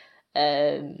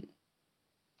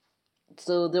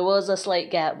 So there was a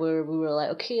slight gap where we were like,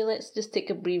 okay, let's just take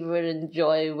a breather and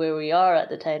enjoy where we are at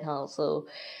the town hall. So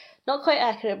not quite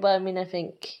accurate, but I mean, I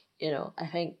think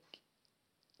the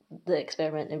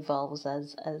experiment evolves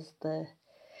as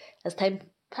time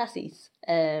passes.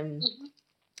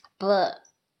 But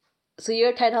so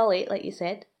you're Town Hall 8, like you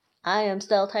said. I am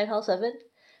still Town Hall 7.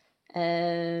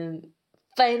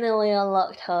 Finally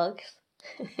unlocked hogs.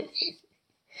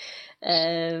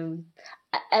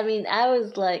 I mean, I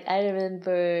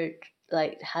remember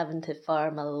like having to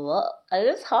farm a lot. And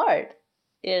it was hard,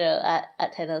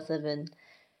 at Town Hall 7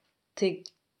 to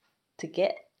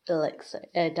get elixir,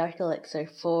 dark elixir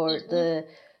for the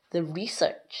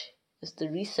research. It's the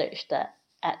research that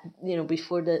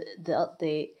before the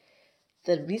update,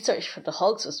 the research for the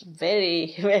hogs was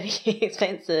very, very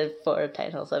expensive for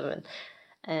Town Hall 7.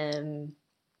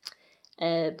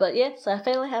 But yeah, so I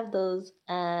finally have those,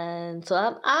 and so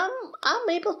I'm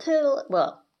able to,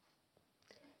 well,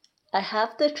 I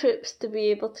have the troops to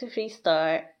be able to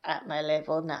restart at my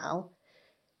level now.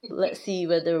 Let's see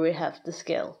whether we have the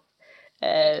skill.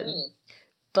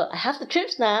 But I have the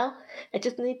troops now. I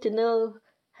just need to know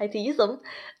how to use them.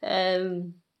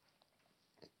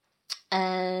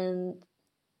 And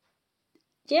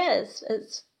yes,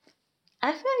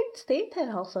 I think I'd stay Town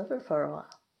Hall 7 for a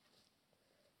while.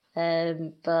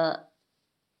 But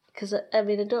because I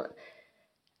mean,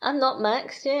 I'm not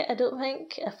maxed yet. I don't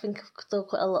think. I think I've still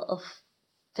got a lot of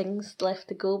things left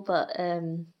to go. But I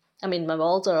mean, my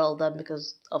walls are all done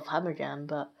because of Hammer Jam.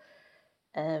 But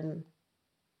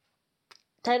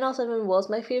Town Hall 7 was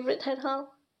my favourite town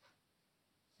hall.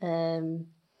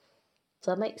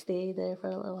 So I might stay there for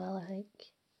a little while, I think.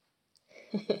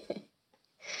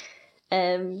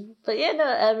 But yeah, no,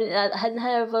 I mean, how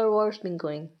have our wars been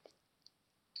going?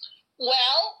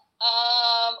 Well,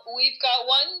 we've got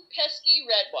one pesky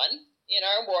red one in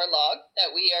our war log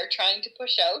that we are trying to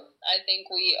push out. I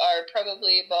think we are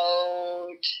probably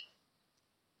about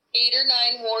 8 or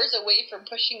 9 wars away from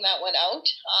pushing that one out.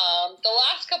 The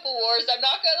last couple wars, I'm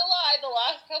not going to lie, the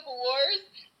last couple wars,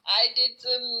 I did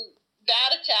some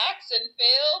bad attacks and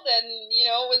failed and,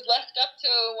 was left up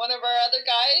to one of our other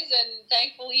guys, and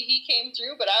thankfully he came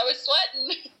through, but I was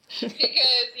sweating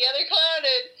because the other clan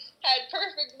had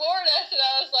perfect war nest, and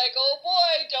I was like, oh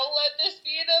boy, don't let this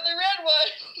be another red one.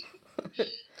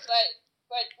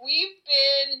 But we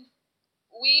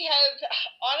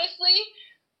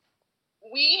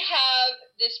have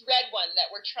this red one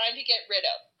that we're trying to get rid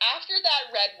of. After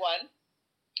that red one,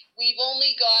 we've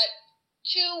only got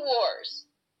 2 wars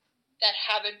that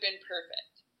haven't been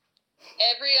perfect.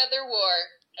 Every other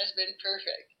war has been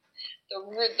perfect. The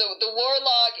war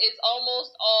log is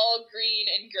almost all green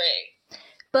and gray.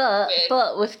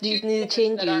 But with these new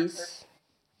changes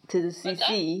to the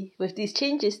CC,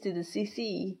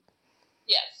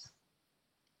 yes.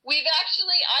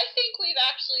 I think we've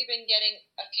actually been getting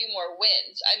a few more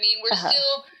wins. I mean, we're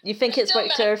still... You think it's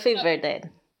worked to our favour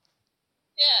then?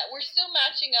 Yeah, we're still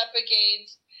matching up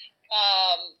against,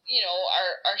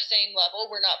 our same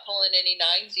level. We're not pulling any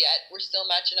 9s yet. We're still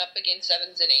matching up against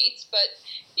 7s and 8s. But,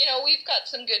 we've got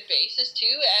some good bases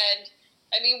too. And,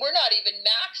 I mean, we're not even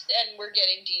maxed and we're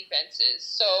getting defenses.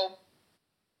 So,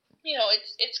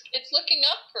 it's looking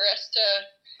up for us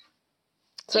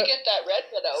to get that red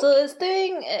one out. So it's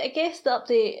doing, I guess the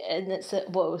update, and it's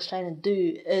what it was trying to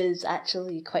do, is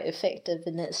actually quite effective,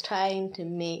 and it's trying to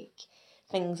make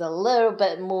things a little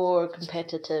bit more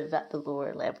competitive at the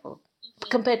lower level. Mm-hmm.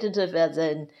 Competitive as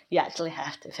in you actually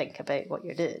have to think about what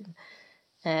you're doing.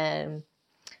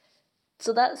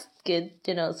 So that's good,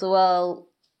 so while,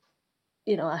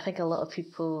 I think a lot of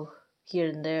people here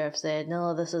and there have said,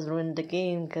 no, this has ruined the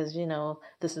game because,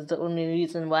 this is the only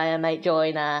reason why I might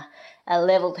join a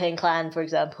level 10 clan, for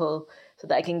example, so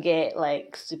that I can get,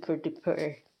 like, super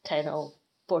duper 10 or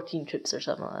 14 troops or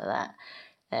something like that.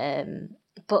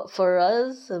 But for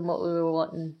us and what we were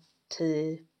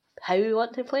how we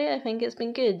want to play, I think it's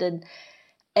been good. And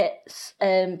it's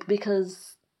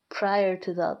because prior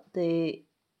to that,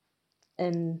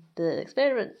 in the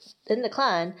experiment, in the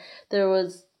clan, there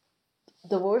was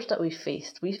the wars that we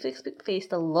faced. We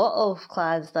faced a lot of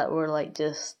clans that were like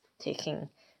just taking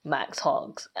max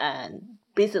hogs and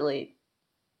basically,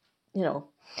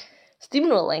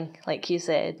 steamrolling, like you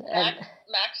said.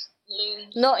 Max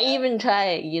loons. Not even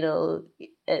trying,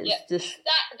 it's just...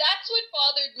 That's what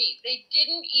bothered me. They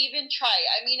didn't even try.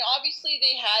 I mean, obviously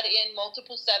they had in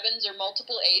multiple 7s or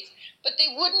multiple 8s, but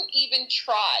they wouldn't even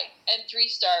try and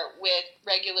 3-star with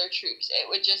regular troops. It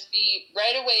would just be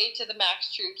right away to the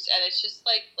max troops, and it's just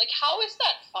like how is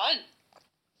that fun?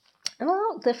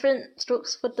 Well, different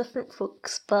strokes for different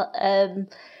folks, but if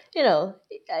you're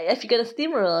gonna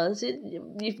steamroll us,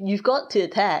 you've got 2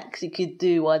 attacks. You could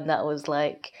do one that was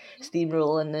like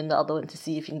steamroll, and then the other one to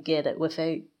see if you can get it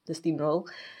without the steamroll.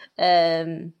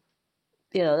 That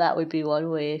would be one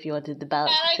way if you wanted the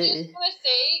balance. And I just want to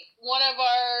say,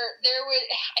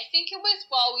 I think it was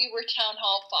while we were Town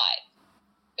Hall 5,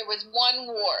 there was one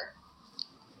war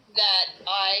that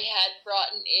I had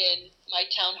brought in my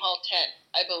Town Hall 10,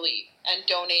 I believe, and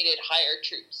donated higher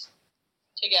troops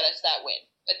to get us that win.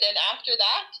 But then after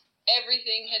that,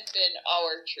 everything has been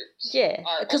our troops. Yeah,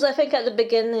 because I think at the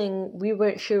beginning, we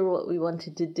weren't sure what we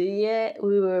wanted to do yet.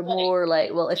 We were more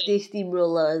like, well, if they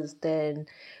steamroll us, then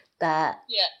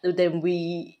then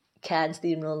we can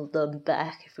steamroll them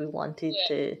back if we wanted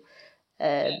to.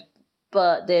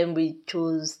 But then we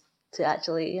chose to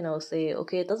actually, say,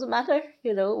 okay, it doesn't matter,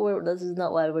 this is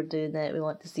not why we're doing it. We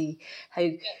want to see how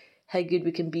good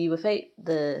we can be without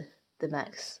the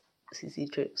max CC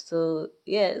troops. So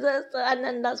that's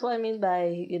what I mean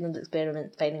by the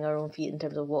experiment, finding our own feet in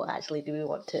terms of what actually do we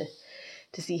want to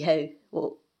see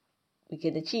what we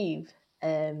can achieve.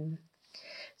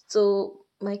 So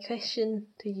my question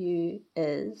to you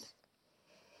is,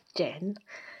 Jen,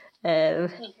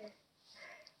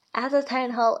 as a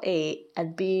Town Hall 8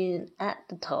 and being at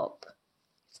the top,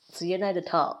 so you're now the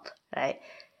top, right?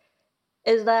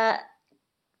 Is that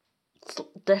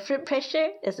different pressure?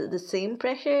 Is it the same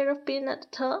pressure of being at the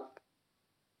top?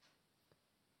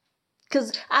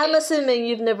 Because I'm assuming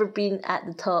you've never been at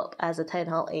the top as a Town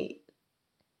Hall 8.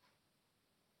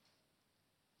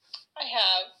 I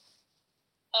have.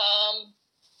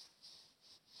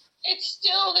 It's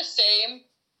still the same.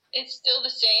 It's still the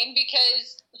same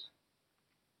because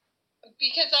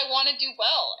I want to do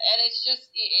well, and it's just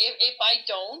if I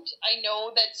don't, I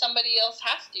know that somebody else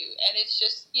has to, and it's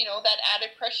just that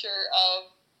added pressure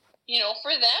of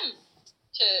for them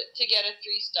to get a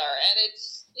 3-star, and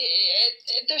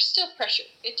there's still pressure.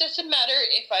 It doesn't matter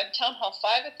if I'm Town Hall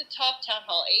 5 at the top, Town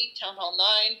Hall 8, Town Hall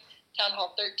 9, Town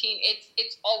Hall 13,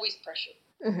 it's always pressure.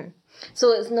 Mm-hmm.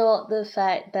 So it's not the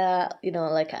fact that, you know,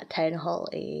 like at Town Hall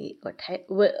 8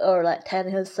 or like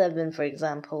Town Hall 7, for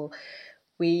example,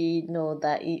 we know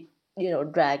that, you know,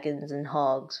 dragons and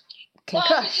hogs can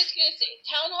crush. I was just going to say,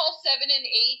 Town Hall 7 and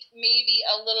 8, maybe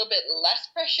a little bit less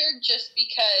pressure, just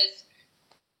because,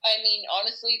 I mean,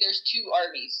 honestly, there's 2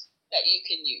 armies that you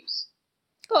can use.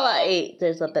 Well, at 8,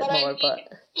 there's a bit more, but...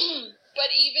 But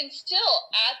even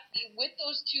still, with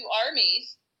those 2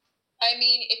 armies, I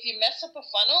mean, if you mess up a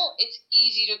funnel, it's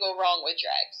easy to go wrong with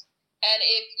drags. And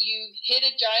if you hit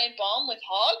a giant bomb with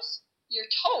hogs,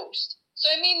 you're toast. So,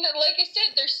 I mean, like I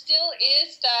said, there still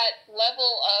is that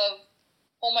level of,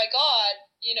 oh my god,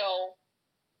 you know,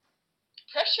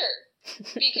 pressure.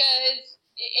 Because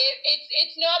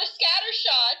it's not a scatter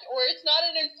shot, or it's not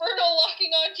an inferno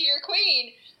locking onto your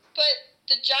queen, but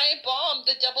the giant bomb,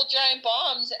 the double giant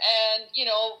bombs, and, you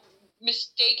know,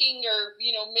 mistaking or,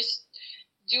 you know,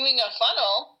 doing a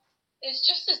funnel is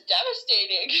just as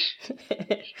devastating.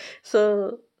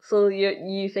 So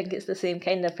you think it's the same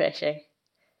kind of pressure?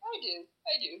 I do.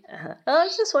 I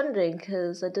was just wondering,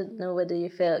 because I didn't know whether you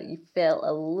felt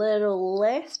a little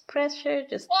less pressure.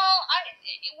 Just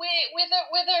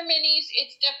with our minis,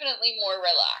 it's definitely more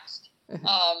relaxed.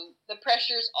 Mm-hmm. The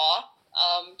pressure's off.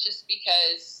 Just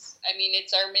because, I mean,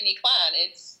 it's our mini clan.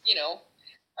 It's, you know,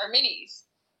 our minis.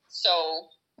 So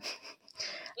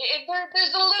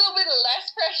there's a little bit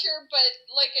less pressure,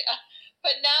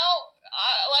 but now,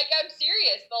 like, I'm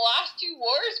serious. The last 2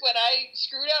 wars, when I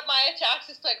screwed up my attacks,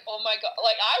 it's like, oh my god,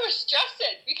 like, I was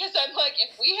stressing, because I'm like,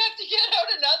 if we have to get out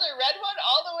another red one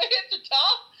all the way at the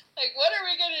top, like, what are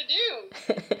we gonna do?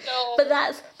 So, but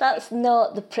that's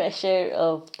not the pressure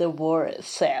of the war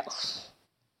itself.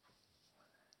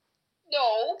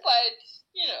 No, but,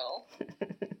 you know.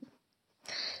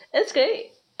 It's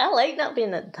great. I like not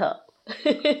being at the top.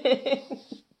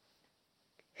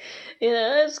 You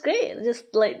know, it's great.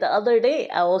 Just like the other day,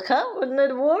 I woke up and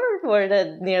the war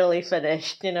had nearly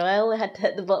finished. You know, I only had to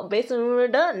hit the bottom base and we were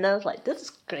done. And I was like, this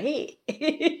is great.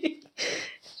 You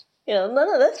know, none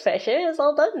of this pressure. It's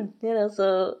all done. You know,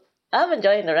 so I'm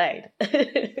enjoying the ride.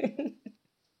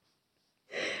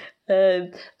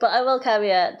 But I will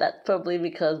caveat that probably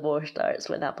because war starts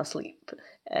when I'm asleep.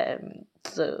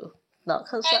 So not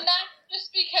because. And that's just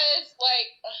because,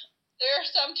 like, there are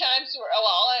some times where,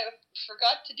 well, I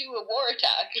forgot to do a war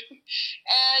attack,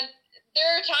 and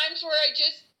there are times where I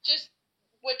just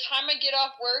what time I get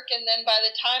off work, and then by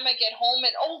the time I get home,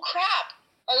 and oh crap,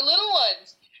 our little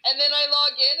ones, and then I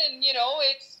log in, and you know,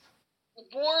 it's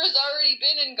war has already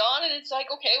been and gone, and it's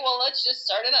like, okay, well, let's just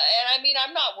start it. And I mean,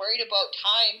 I'm not worried about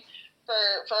time for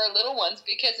our little ones,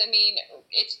 because I mean,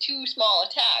 it's 2 small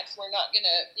attacks. We're not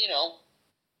gonna, you know,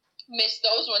 miss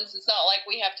those ones. It's not like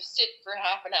we have to sit for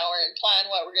half an hour and plan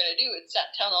what we're gonna do. It's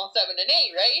at Town Hall 7 and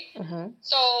 8, right? Mm-hmm.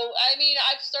 So I mean,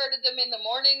 I've started them in the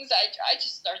mornings. I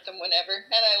just start them whenever,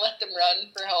 and I let them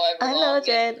run for however long. I know,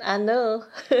 Jen. I know,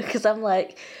 because I'm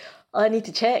like, oh, I need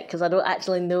to check, because I don't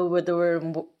actually know whether we're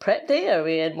in prep day or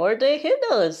we in war day. Who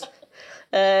knows?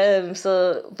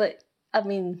 So, but I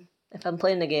mean, if I'm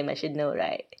playing the game, I should know,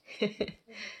 right?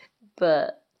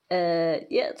 But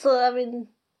yeah. So I mean,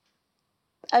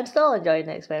 I'm still enjoying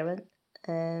the experiment.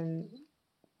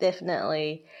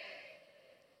 Definitely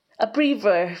a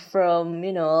breather from,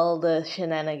 you know, all the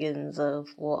shenanigans of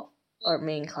what our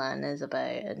main clan is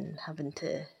about, and having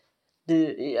to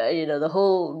do, you know, the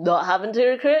whole not having to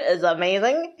recruit is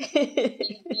amazing.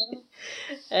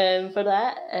 For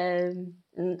that,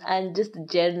 and just the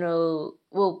general,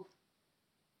 well,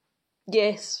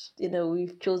 yes, you know,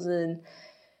 we've chosen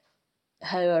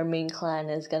how our main clan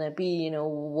is going to be, you know,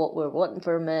 what we're wanting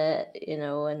from it, you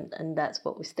know, and that's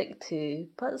what we stick to.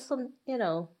 But some, you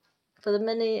know, for the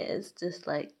mini, it's just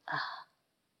like,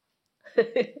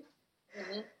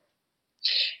 Mm-hmm.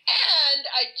 And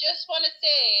I just want to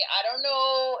say, I don't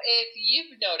know if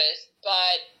you've noticed,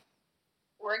 but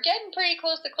we're getting pretty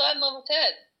close to clan level 10.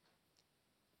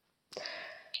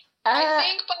 I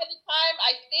think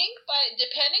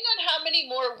depending on how many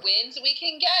more wins we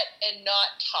can get, and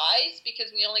not ties,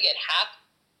 because we only get half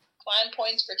clan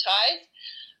points for ties,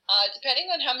 depending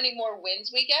on how many more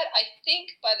wins we get, I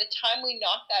think by the time we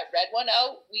knock that red one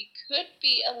out, we could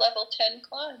be a level 10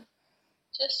 clan.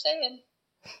 Just saying.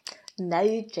 Now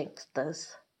you jinxed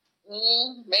us.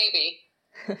 Maybe.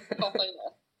 Hopefully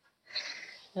not.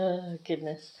 Oh,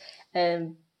 goodness.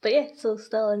 But yeah, so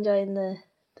still enjoying the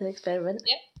experiment.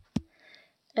 Yeah.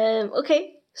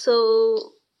 Okay,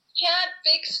 so... Can't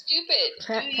fix stupid.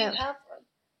 Do you have one?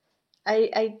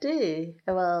 I do.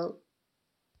 Well,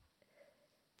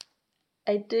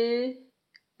 I do,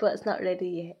 but it's not ready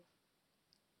yet.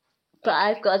 But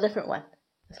I've got a different one.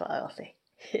 That's what I'll say.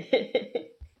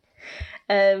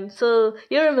 So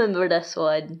you remember this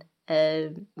one,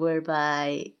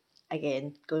 whereby,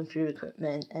 again, going through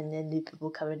recruitment and then new people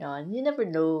coming on. You never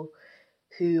know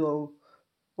who or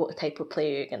what type of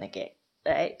player you're going to get,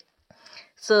 right?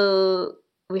 So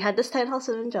we had this Town Hall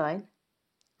 7 join,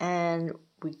 and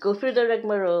we go through the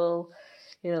rigmarole,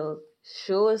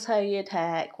 show us how you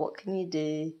attack, what can you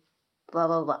do, blah,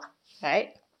 blah, blah,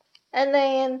 right? And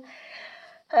then,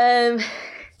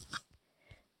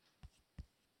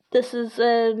 this is,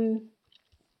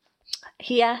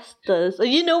 he asked us,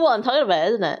 you know what I'm talking about,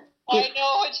 isn't it? I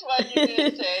know which one you're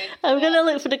going to say. I'm going to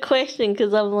look for the question,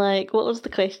 because I'm like, what was the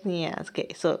question he asked?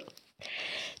 Okay, so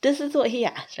this is what he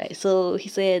asked, right? So he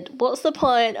said, what's the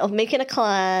point of making a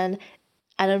clan?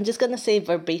 And I'm just going to say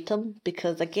verbatim,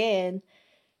 because again,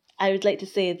 I would like to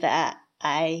say that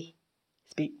I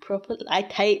speak properly. I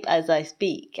type as I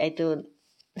speak. I don't.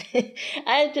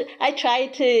 I try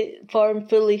to form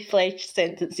fully fledged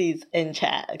sentences in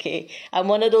chat, okay? I'm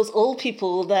one of those old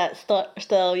people that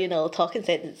still, talking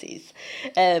sentences.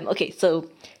 Okay, so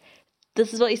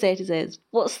this is what he said. He says,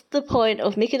 what's the point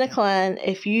of making a clan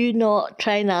if you're not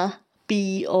trying to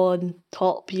be on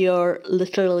top your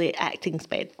literally acting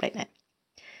sped right now?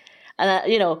 And,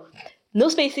 no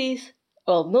spaces,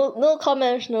 well, no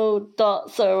commas, no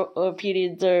dots or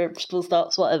periods or full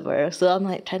stops, whatever. So I'm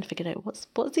like trying to figure out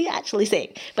what's he actually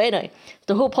saying. But anyway,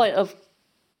 the whole point of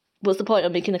what's the point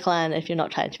of making a clan if you're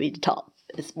not trying to be the top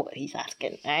is what he's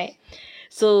asking, right?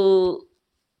 So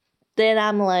then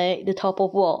I'm like, the top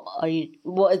of what?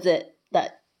 What is it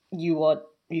that you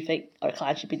think our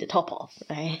clan should be the top of,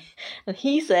 right? And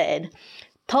he said,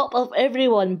 top of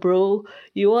everyone, bro.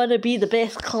 You want to be the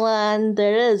best clan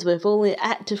there is with only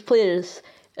active players.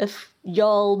 If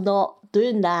y'all not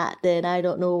doing that, then I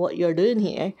don't know what you're doing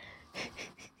here.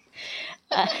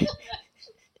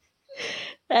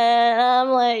 And I'm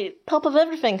like, top of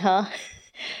everything, huh?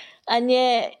 And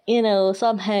yet,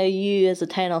 somehow you as a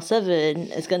Town Hall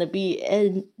 7 is going to be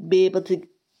able to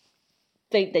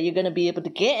think that you're going to be able to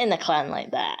get in a clan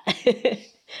like that.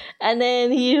 And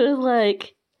then he was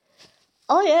like,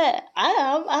 oh yeah, I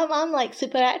am. I'm like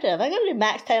super active. I got to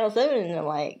max Town Hall 7 in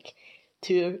like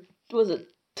 2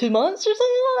 months or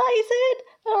something like that, he said.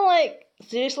 And I'm like,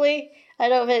 seriously? I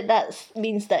don't think that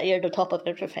means that you're the top of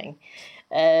everything.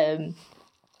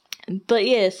 But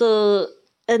yeah, so,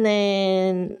 and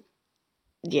then,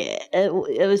 yeah,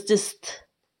 it was just,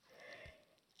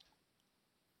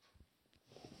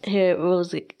 here, what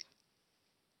was it?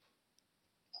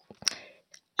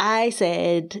 I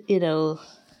said,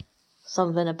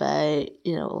 something about,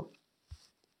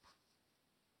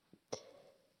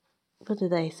 what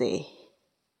did I say?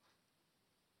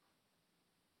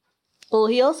 Well,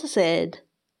 he also said,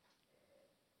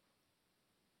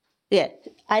 yeah,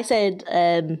 I said,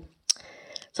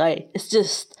 sorry, it's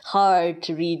just hard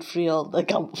to read through all the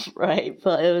gumph, right?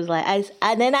 But it was like,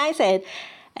 and then I said,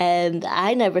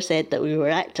 I never said that we were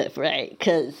active, right?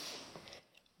 Because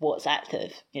what's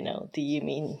active? Do you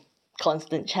mean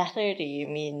constant chatter? Do you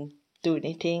mean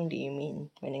donating? Do you mean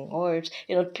winning awards?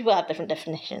 People have different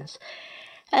definitions.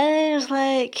 And it was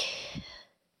like,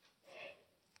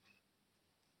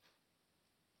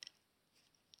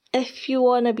 if you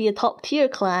want to be a top tier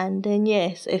clan, then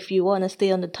yes. If you want to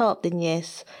stay on the top, then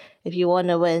yes. If you want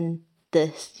to win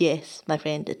this, yes, my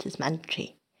friend, it is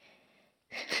mandatory.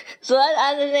 So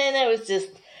and then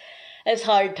it's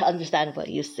hard to understand what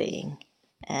you're saying.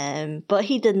 But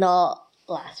he did not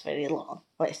last very long,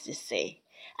 let's just say.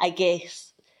 I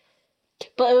guess.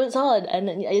 But it was odd, and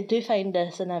I do find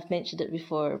this, and I've mentioned it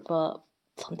before, but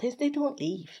sometimes they don't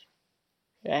leave.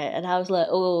 Right? And I was like,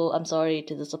 oh, I'm sorry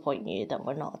to disappoint you that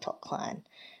we're not a top clan.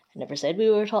 I never said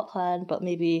we were a top clan, but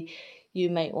maybe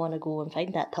you might want to go and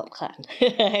find that top clan,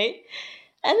 right?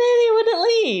 And then he wouldn't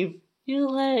leave. You're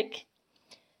like,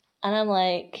 and I'm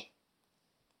like,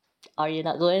 are you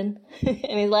not going?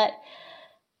 And he's like,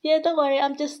 yeah, don't worry,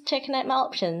 I'm just checking out my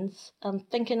options. I'm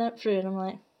thinking it through, and I'm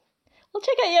like, well,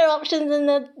 check out your options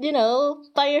and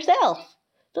by yourself.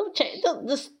 Don't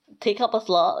just take up a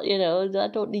slot, I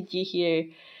don't need you here,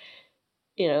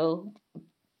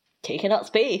 taking up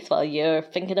space while you're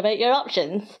thinking about your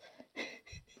options.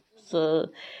 So,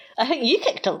 I think you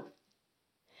kicked him.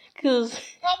 Cause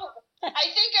I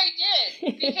think I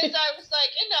did, because I was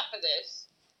like, enough of this.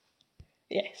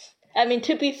 Yes. I mean,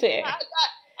 to be fair.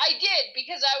 I did,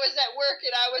 because I was at work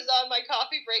and I was on my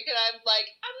coffee break and I'm like,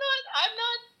 I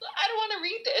don't want to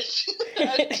read this.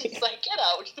 I was just like, get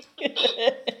out.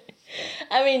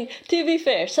 I mean, to be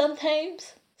fair,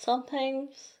 sometimes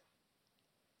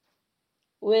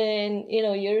when,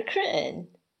 you're recruiting,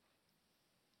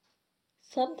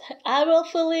 I will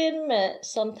fully admit,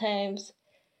 sometimes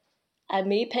I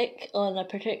may pick on a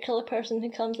particular person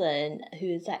who comes in who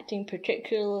is acting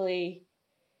particularly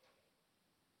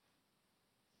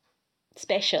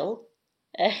special.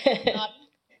 Right,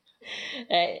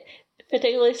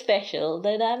 particularly special,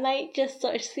 then I might just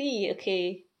sort of see,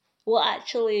 okay, what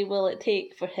actually will it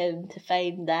take for him to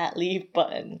find that leave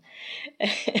button?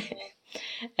 Because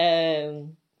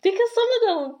some of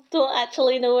them don't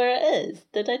actually know where it is.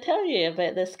 Did I tell you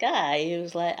about this guy who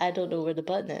was like, I don't know where the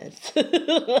button is?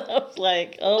 I was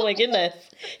like, oh my goodness,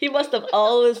 he must have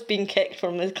always been kicked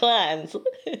from his clans.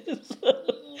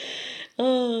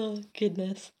 Oh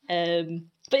goodness.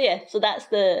 But yeah, so that's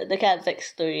the Can't Fix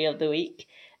story of the week.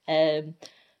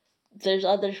 There's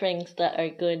other things that are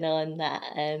going on that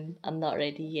I'm not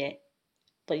ready yet,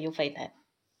 but you'll find out.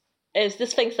 It's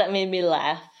just things that made me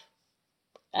laugh,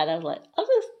 and I was like, I'll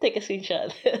just take a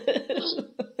screenshot.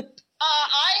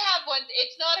 I have one.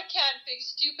 It's not a Can't Fix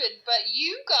Stupid, but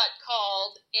you got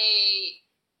called a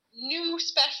new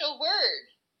special word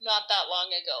not that long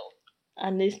ago. A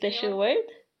new special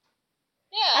word?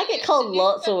 Yeah. I get called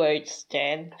lots of words,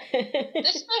 Jen. The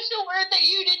special word that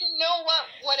you didn't know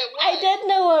what it was. I did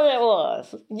know what it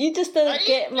was. You just didn't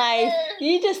get my.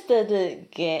 You just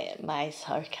didn't get my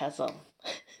sarcasm.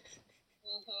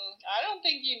 I don't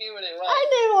think you knew what it was. I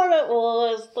knew what it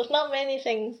was. There's not many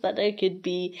things that there could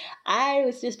be. I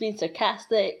was just being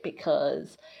sarcastic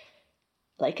because,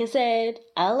 like I said,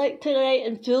 I like to write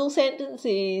in full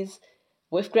sentences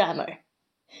with grammar.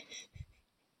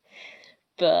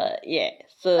 But yeah,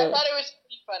 so I thought it was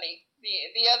pretty funny.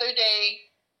 The other day,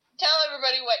 tell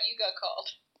everybody what you got called.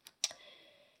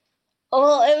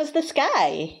 Well, it was this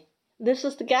guy. This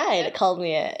was the guy that called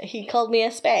me he called me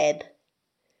a spade.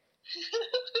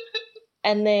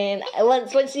 And then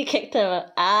once he kicked him,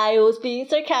 I was being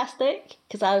sarcastic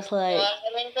because I was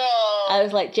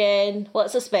like, Jen,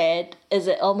 what's a spade? Is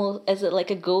it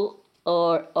like a goat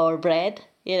or bread?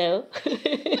 You know.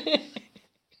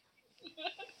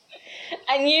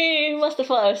 And you must have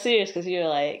thought I was serious because you were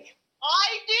like,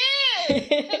 I did,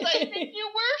 because I think you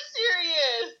were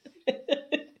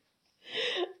serious.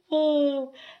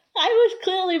 Oh, I was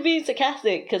clearly being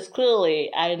sarcastic because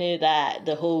clearly I knew that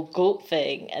the whole goat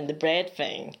thing and the bread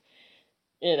thing,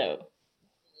 you know.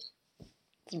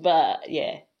 But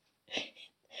yeah,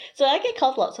 so I get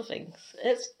called lots of things.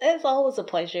 It's always a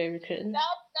pleasure recruiting.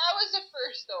 That was the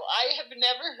first though. I have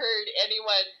never heard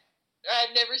anyone.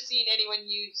 I've never seen anyone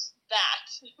use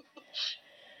that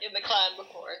in the clan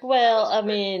before. Well, I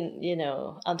mean, you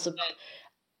know,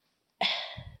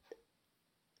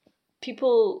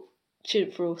 people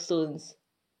shouldn't throw stones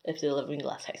if they live in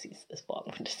glass houses, is what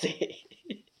I'm going to say.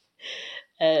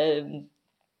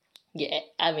 Yeah,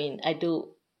 I mean, I don't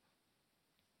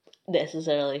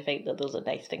necessarily think that those are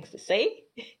nice things to say.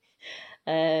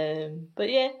 But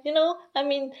yeah, you know, I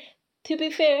mean, to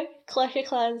be fair, Clash of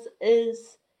Clans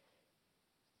is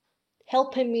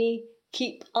helping me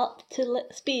keep up to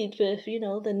speed with, you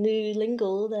know, the new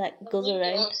lingo that goes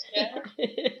around.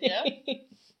 Yeah.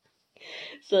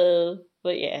 So,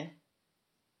 but yeah.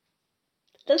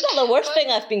 That's not the worst thing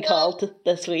I've been called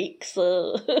this week,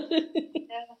 so.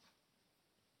 Yeah.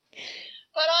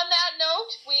 But on that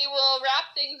note, we will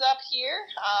wrap things up here.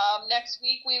 Next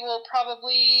week we will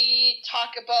probably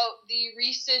talk about the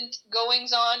recent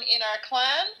goings-on in our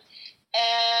clan.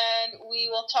 And we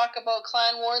will talk about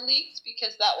Clan War Leagues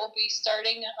because that will be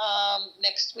starting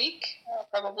next week,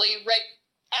 probably right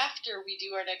after we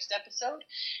do our next episode.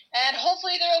 And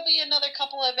hopefully there will be another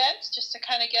couple of events just to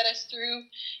kind of get us through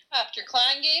after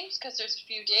clan games because there's a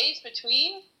few days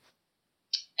between.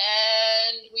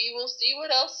 And we will see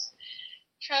what else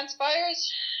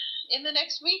transpires in the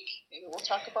next week. Maybe we'll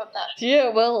talk about that.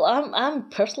 Yeah, well, I'm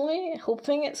personally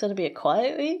hoping it's going to be a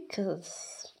quiet week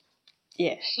because,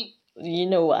 yeah. You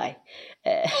know why.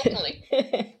 Hopefully.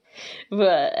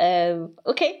 But,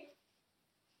 okay.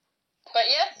 But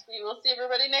yes, we will see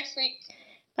everybody next week.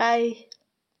 Bye.